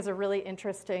 which I think is a really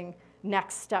interesting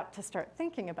next step to start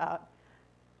thinking about.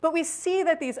 But we see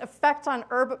that these effect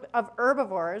of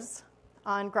herbivores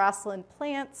on grassland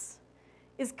plants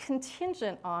is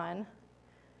contingent on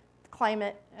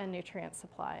climate and nutrient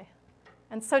supply.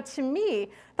 And so to me,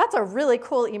 that's a really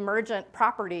cool emergent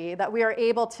property that we are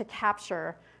able to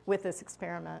capture with this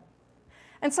experiment.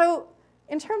 And so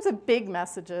in terms of big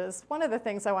messages, one of the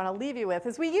things I want to leave you with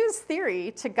is we use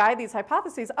theory to guide these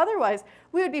hypotheses. Otherwise,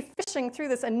 we would be fishing through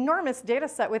this enormous data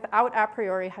set without a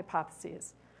priori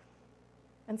hypotheses.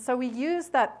 And so we use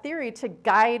that theory to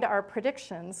guide our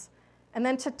predictions and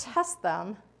then to test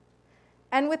them.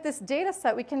 And with this data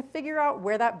set, we can figure out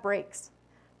where that breaks.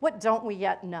 What don't we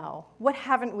yet know? What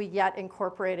haven't we yet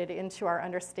incorporated into our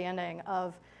understanding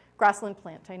of grassland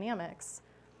plant dynamics?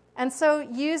 And so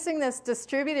using this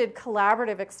distributed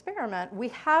collaborative experiment, we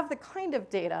have the kind of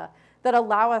data that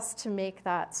allow us to make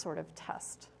that sort of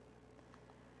test.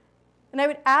 And I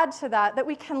would add to that that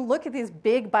we can look at these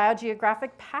big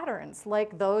biogeographic patterns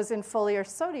like those in foliar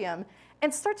sodium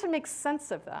and start to make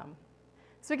sense of them.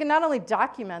 So we can not only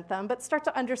document them, but start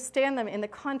to understand them in the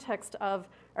context of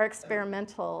our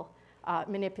experimental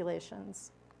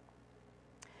manipulations.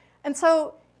 And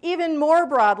so even more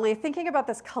broadly, thinking about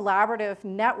this collaborative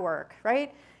network,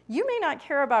 right? You may not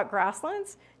care about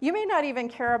grasslands. You may not even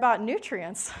care about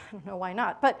nutrients. I don't know why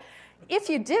not. But if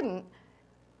you didn't,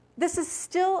 this is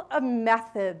still a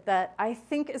method that I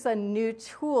think is a new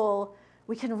tool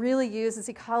we can really use as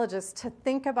ecologists to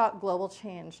think about global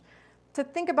change, to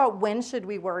think about when should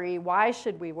we worry, why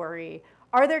should we worry,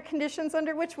 are there conditions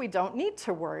under which we don't need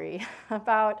to worry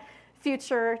about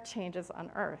future changes on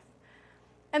Earth.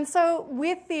 And so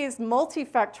with these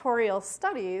multifactorial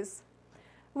studies,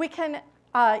 we can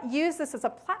use this as a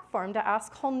platform to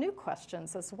ask whole new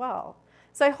questions as well.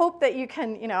 So I hope that you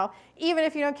can, even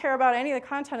if you don't care about any of the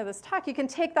content of this talk, you can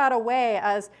take that away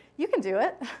as you can do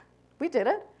it. we did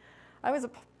it. I was a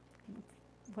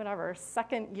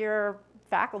second year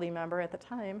faculty member at the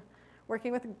time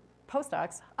working with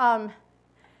postdocs. And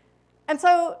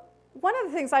so one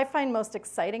of the things I find most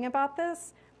exciting about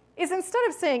this is instead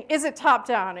of saying, is it top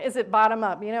down, is it bottom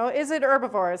up, is it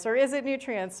herbivores or is it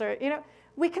nutrients, or,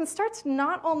 we can start to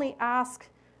not only ask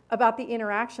about the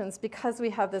interactions because we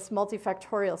have this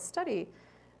multifactorial study,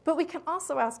 but we can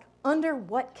also ask, under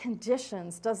what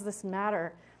conditions does this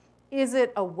matter? Is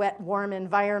it a wet, warm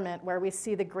environment where we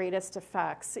see the greatest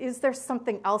effects? Is there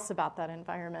something else about that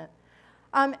environment?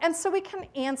 And so we can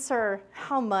answer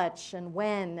how much and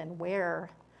when and where.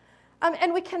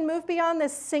 And we can move beyond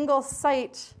this single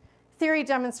site theory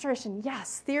demonstration.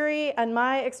 Yes, theory and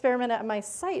my experiment at my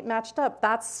site matched up.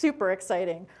 That's super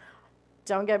exciting.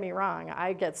 Don't get me wrong.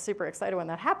 I get super excited when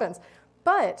that happens.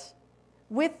 But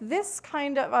with this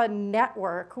kind of a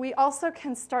network, we also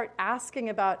can start asking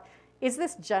about, is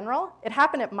this general? It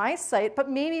happened at my site, but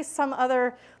maybe some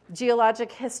other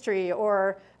geologic history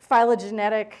or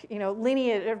phylogenetic,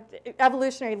 lineage,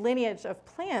 evolutionary lineage of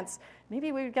plants,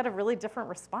 maybe we would get a really different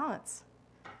response.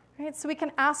 Right? So we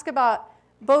can ask about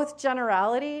both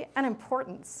generality and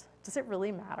importance. Does it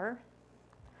really matter?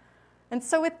 And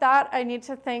so with that, I need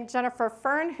to thank Jennifer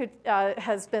Fern, who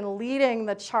has been leading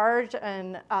the charge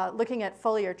and looking at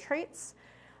foliar traits,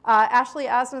 Ashley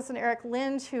Asmus and Eric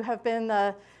Lind, who have been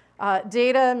the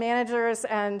data managers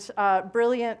and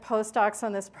brilliant postdocs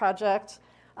on this project,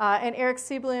 and Eric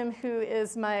Seablum, who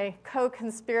is my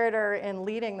co-conspirator in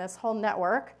leading this whole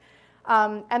network.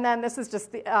 And then this is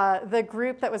just the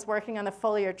group that was working on the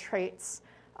foliar traits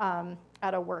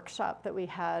at a workshop that we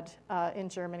had in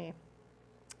Germany.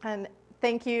 And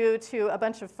thank you to a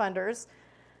bunch of funders.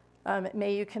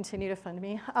 May you continue to fund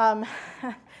me.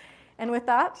 And with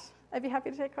that, I'd be happy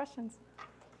to take questions.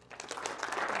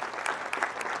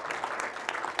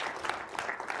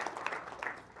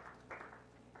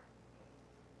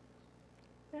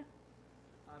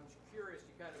 I'm curious,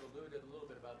 you kind of alluded a little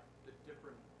bit about the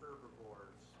different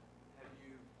herbivores. Have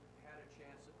you had a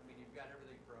chance, you've got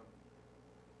everything from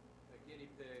a guinea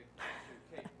pig to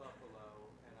Cape buffalo,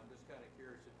 and I'm just kind of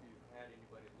curious if you've had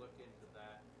anybody look into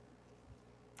that.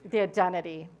 The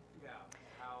identity. Yeah.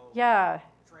 How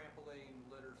trampling,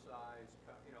 litter size,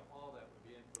 all that would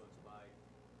be influenced by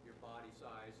your body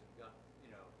size and gut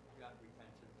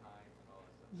retention times and all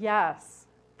that stuff. Yes.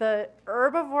 The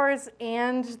herbivores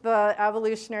and the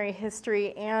evolutionary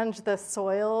history and the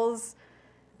soils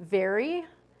vary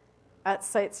at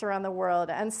sites around the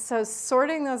world. And so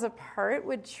sorting those apart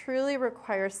would truly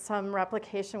require some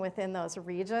replication within those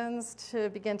regions to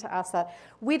begin to ask that.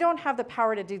 We don't have the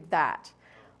power to do that.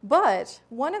 But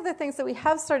one of the things that we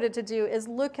have started to do is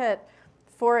look at,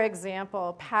 for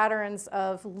example, patterns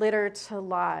of litter to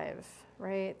live,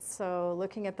 right? So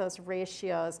looking at those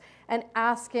ratios and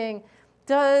asking,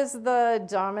 does the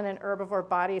dominant herbivore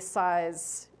body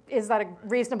size, is that a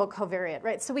reasonable covariate,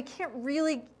 right? So we can't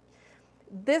really,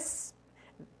 this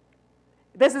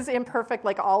is imperfect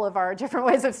like all of our different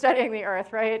ways of studying the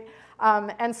earth, right?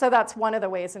 And so that's one of the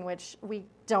ways in which we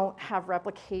don't have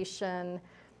replication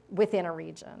within a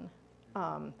region,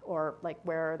 or like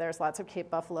where there's lots of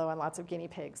Cape buffalo and lots of guinea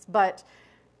pigs. But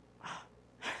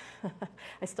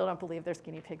I still don't believe there's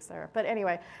guinea pigs there. But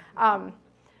anyway,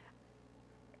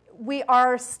 we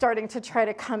are starting to try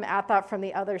to come at that from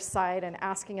the other side and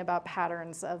asking about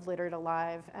patterns of litter to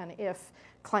live and if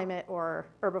climate or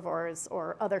herbivores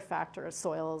or other factors,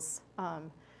 soils,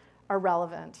 are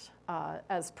relevant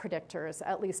as predictors,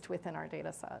 at least within our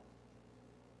data set.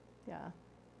 Yeah.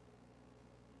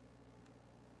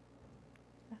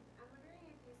 I'm wondering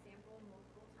if you sample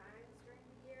multiple times during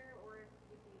the year or if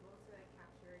you'd be able to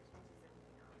capture changes in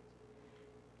phenology.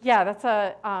 Yeah, that's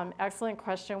an excellent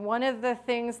question. One of the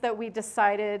things that we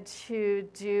decided to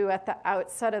do at the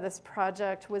outset of this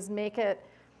project was make it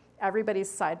everybody's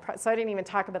side project. So I didn't even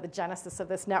talk about the genesis of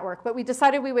this network, but we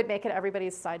decided we would make it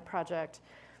everybody's side project,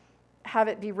 have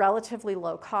it be relatively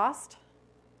low cost,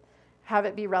 have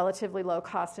it be relatively low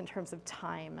cost in terms of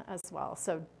time as well.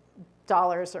 So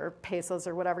dollars or pesos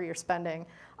or whatever you're spending,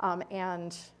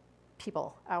 and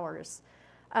people, hours.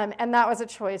 And that was a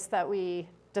choice that we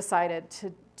decided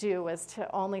to do, was to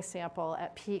only sample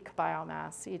at peak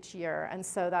biomass each year. And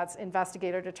so that's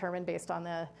investigator determined based on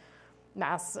the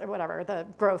mass or whatever, the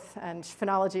growth and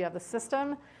phenology of the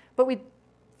system. But we,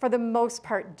 for the most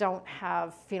part, don't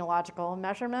have phenological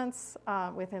measurements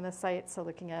within the site, so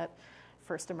looking at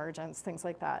first emergence, things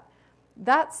like that.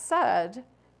 That said,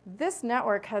 this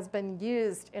network has been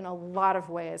used in a lot of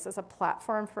ways as a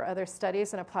platform for other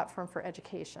studies and a platform for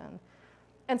education.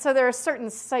 And so there are certain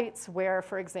sites where,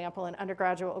 for example, an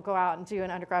undergraduate will go out and do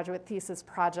an undergraduate thesis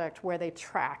project where they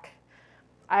track.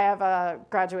 I have a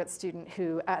graduate student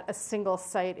who at a single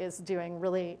site is doing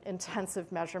really intensive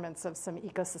measurements of some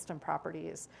ecosystem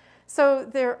properties. So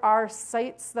there are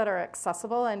sites that are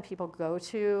accessible and people go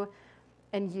to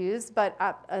and use, but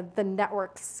at the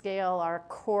network scale, our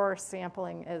core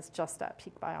sampling is just at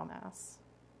peak biomass.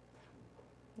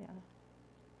 Yeah.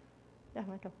 Yeah,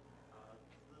 Michael.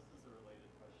 This is a related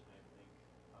question, I think.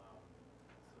 So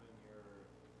in your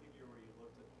figure where you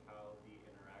looked at how the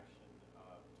interaction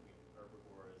between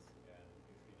herbivores and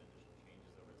nutrient addition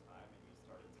changes over time, and you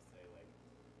started to say, like,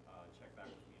 check back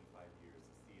with me in 5 years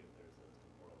to see if there's a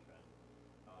temporal trend.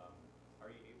 Are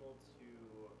you able to do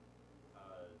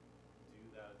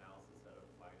that analysis at a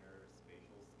finer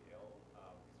spatial scale?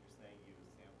 Because you're saying you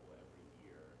sample every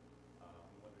year. I'm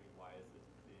wondering why is it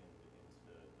thinned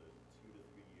into the 2 to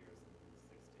 3 years and then the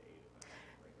 6 to 8, if I'm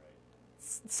remembering right?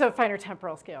 So finer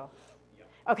temporal scale.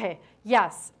 Yeah. Okay,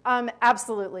 yes,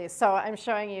 absolutely. So I'm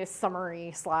showing you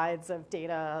summary slides of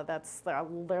data. There's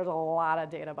a lot of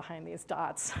data behind these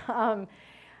dots.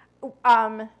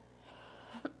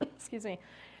 Excuse me.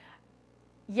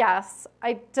 Yes,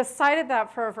 I decided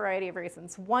that for a variety of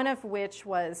reasons, one of which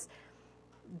was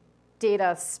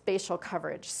data spatial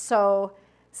coverage. So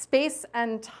space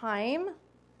and time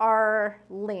are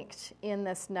linked in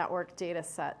this network data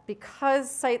set because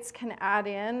sites can add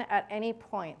in at any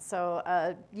point. So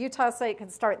a Utah site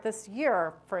could start this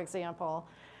year, for example,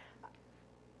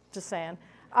 just saying.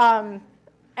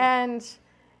 And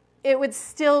it would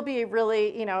still be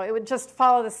really, it would just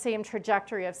follow the same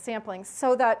trajectory of sampling.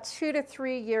 So that 2 to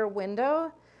 3 year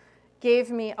window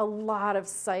gave me a lot of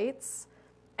sites.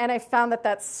 And I found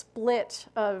that split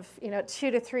of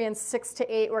 2 to 3 and 6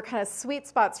 to 8 were kind of sweet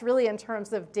spots really in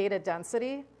terms of data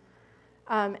density.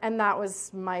 And that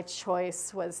was my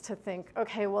choice, was to think,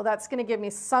 okay, well, that's going to give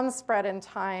me some spread in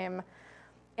time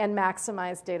and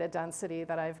maximize data density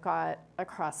that I've got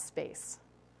across space.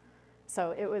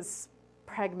 So it was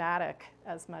pragmatic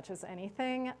as much as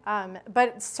anything.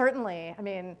 But certainly, I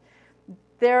mean,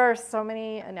 there are so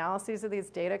many analyses of these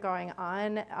data going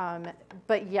on.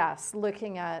 But yes,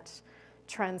 looking at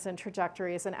trends and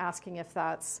trajectories and asking if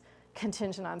that's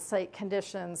contingent on site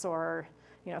conditions or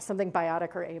something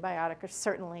biotic or abiotic are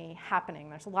certainly happening.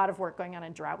 There's a lot of work going on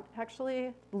in drought,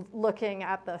 actually, looking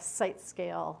at the site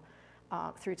scale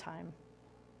through time.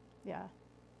 Yeah.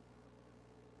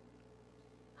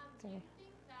 Do you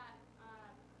think that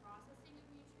processing of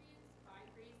nutrients by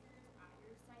grazers at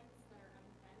your sites that are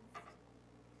unfenced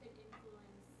could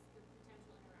influence the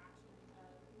potential interaction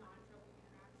of non-trophic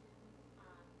interaction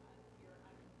of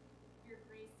your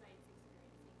graze sites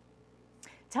experiencing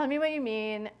nutrients? Tell me what you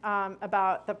mean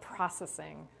about the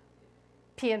processing.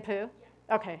 Pee and poo?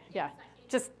 Yeah. Okay, yeah.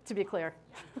 Just to be clear.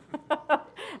 All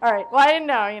right. Well, I didn't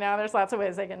know. There's lots of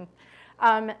ways I can.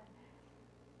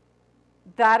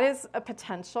 That is a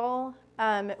potential.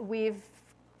 We've,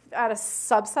 at a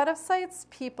subset of sites,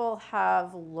 people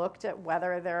have looked at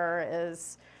whether there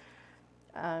is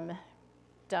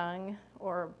dung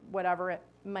or whatever it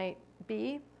might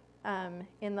be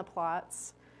in the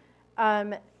plots.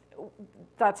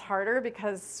 That's harder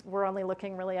because we're only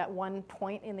looking really at one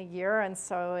point in the year, and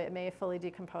so it may fully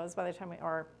decompose by the time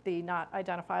or be not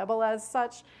identifiable as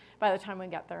such by the time we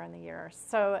get there in the year.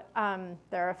 So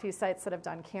there are a few sites that have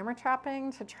done camera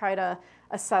trapping to try to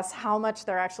assess how much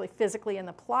they're actually physically in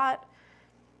the plot.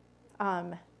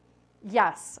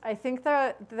 Yes, I think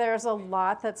that there's a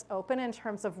lot that's open in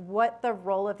terms of what the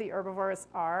role of the herbivores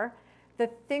are. The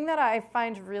thing that I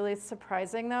find really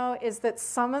surprising, though, is that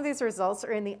some of these results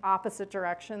are in the opposite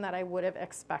direction that I would have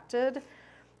expected.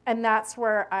 And that's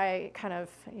where I kind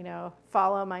of,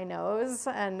 follow my nose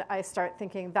and I start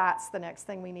thinking that's the next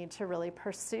thing we need to really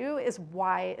pursue is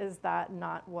why is that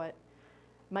not what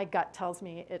my gut tells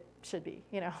me it should be?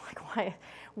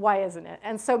 Why isn't it?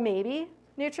 And so maybe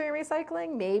nutrient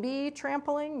recycling, maybe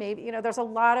trampling, maybe, there's a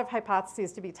lot of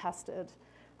hypotheses to be tested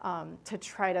to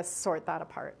try to sort that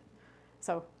apart.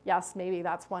 So yes, maybe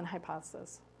that's one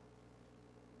hypothesis.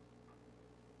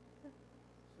 So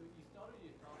you started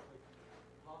your talk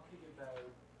talking about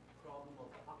problem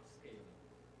of upscaling.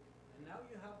 And now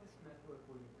you have this network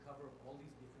where you cover all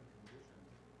these different conditions,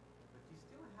 but you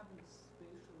still haven't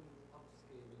spatially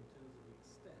upscaled in terms of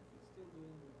extent. You're still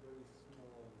doing very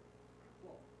small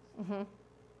plots. Mm-hmm.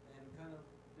 And kind of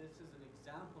this is an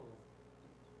example of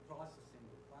processing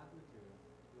the plant material.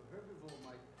 Your herbivore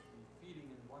might be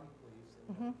feeding in one place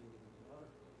and feeding in another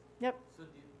place. Yep. So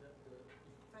the effects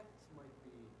might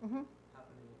be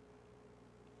happening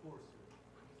coarser.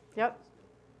 Yep.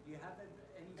 Do you have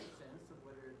any sense of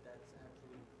whether that's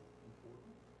actually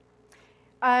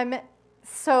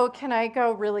So can I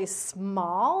go really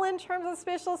small in terms of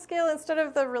spatial scale instead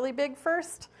of the really big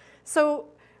first? So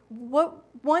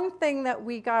one thing that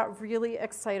we got really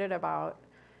excited about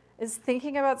is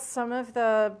thinking about some of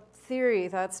the theory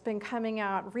that's been coming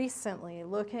out recently,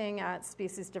 looking at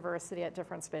species diversity at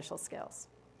different spatial scales.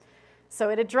 So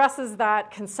it addresses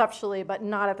that conceptually, but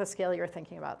not at the scale you're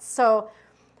thinking about. So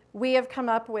we have come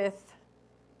up with,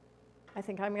 I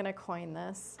think I'm going to coin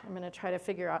this. I'm going to try to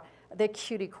figure out the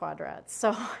cutie quadrat.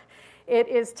 So it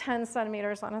is 10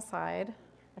 centimeters on a side,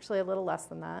 actually a little less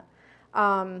than that.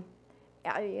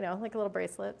 Like a little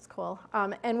bracelet, it's cool.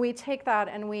 And we take that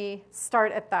and we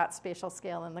start at that spatial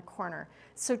scale in the corner.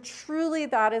 So truly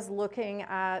that is looking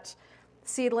at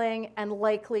seedling and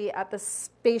likely at the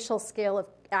spatial scale of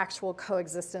actual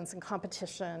coexistence and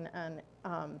competition and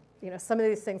some of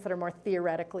these things that are more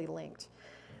theoretically linked.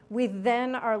 We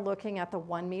then are looking at the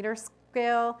 1 meter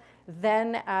scale,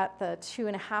 then at the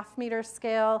 2.5 meter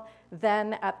scale,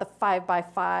 then at the 5 by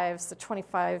 5, so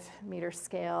 25 meter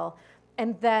scale,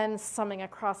 and then summing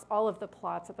across all of the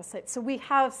plots at the site. So we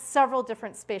have several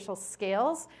different spatial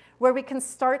scales where we can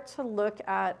start to look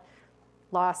at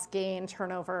loss, gain,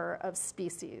 turnover of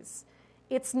species.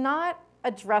 It's not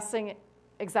addressing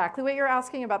exactly what you're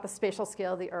asking about the spatial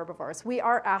scale of the herbivores. We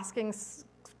are asking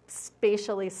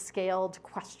spatially scaled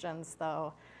questions,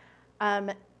 though.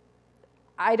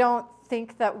 I don't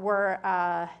think that we're,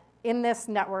 in this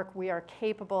network, we are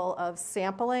capable of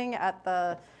sampling at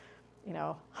the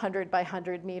 100 by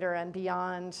 100 meter and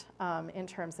beyond in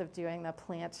terms of doing the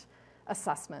plant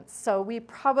assessments. So we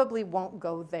probably won't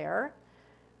go there,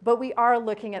 but we are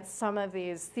looking at some of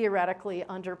these theoretically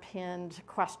underpinned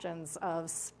questions of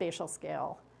spatial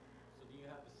scale. So do you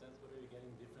have a sense whether you're getting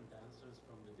different answers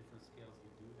from the different scales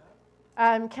you do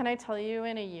have? Can I tell you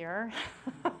in a year?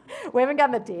 We haven't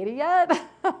gotten the data yet.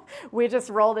 We just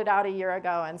rolled it out a year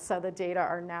ago, and so the data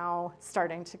are now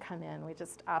starting to come in. We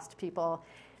just asked people,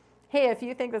 hey, if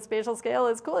you think the spatial scale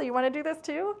is cool, you want to do this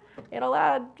too? It'll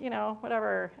add,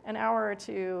 whatever, an hour or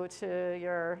two to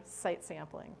your site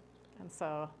sampling. And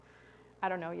so I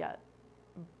don't know yet,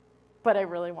 but I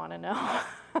really want to know.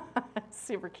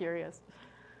 Super curious.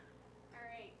 All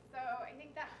right, so I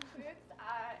think that concludes.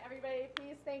 Everybody,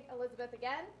 please thank Elizabeth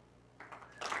again.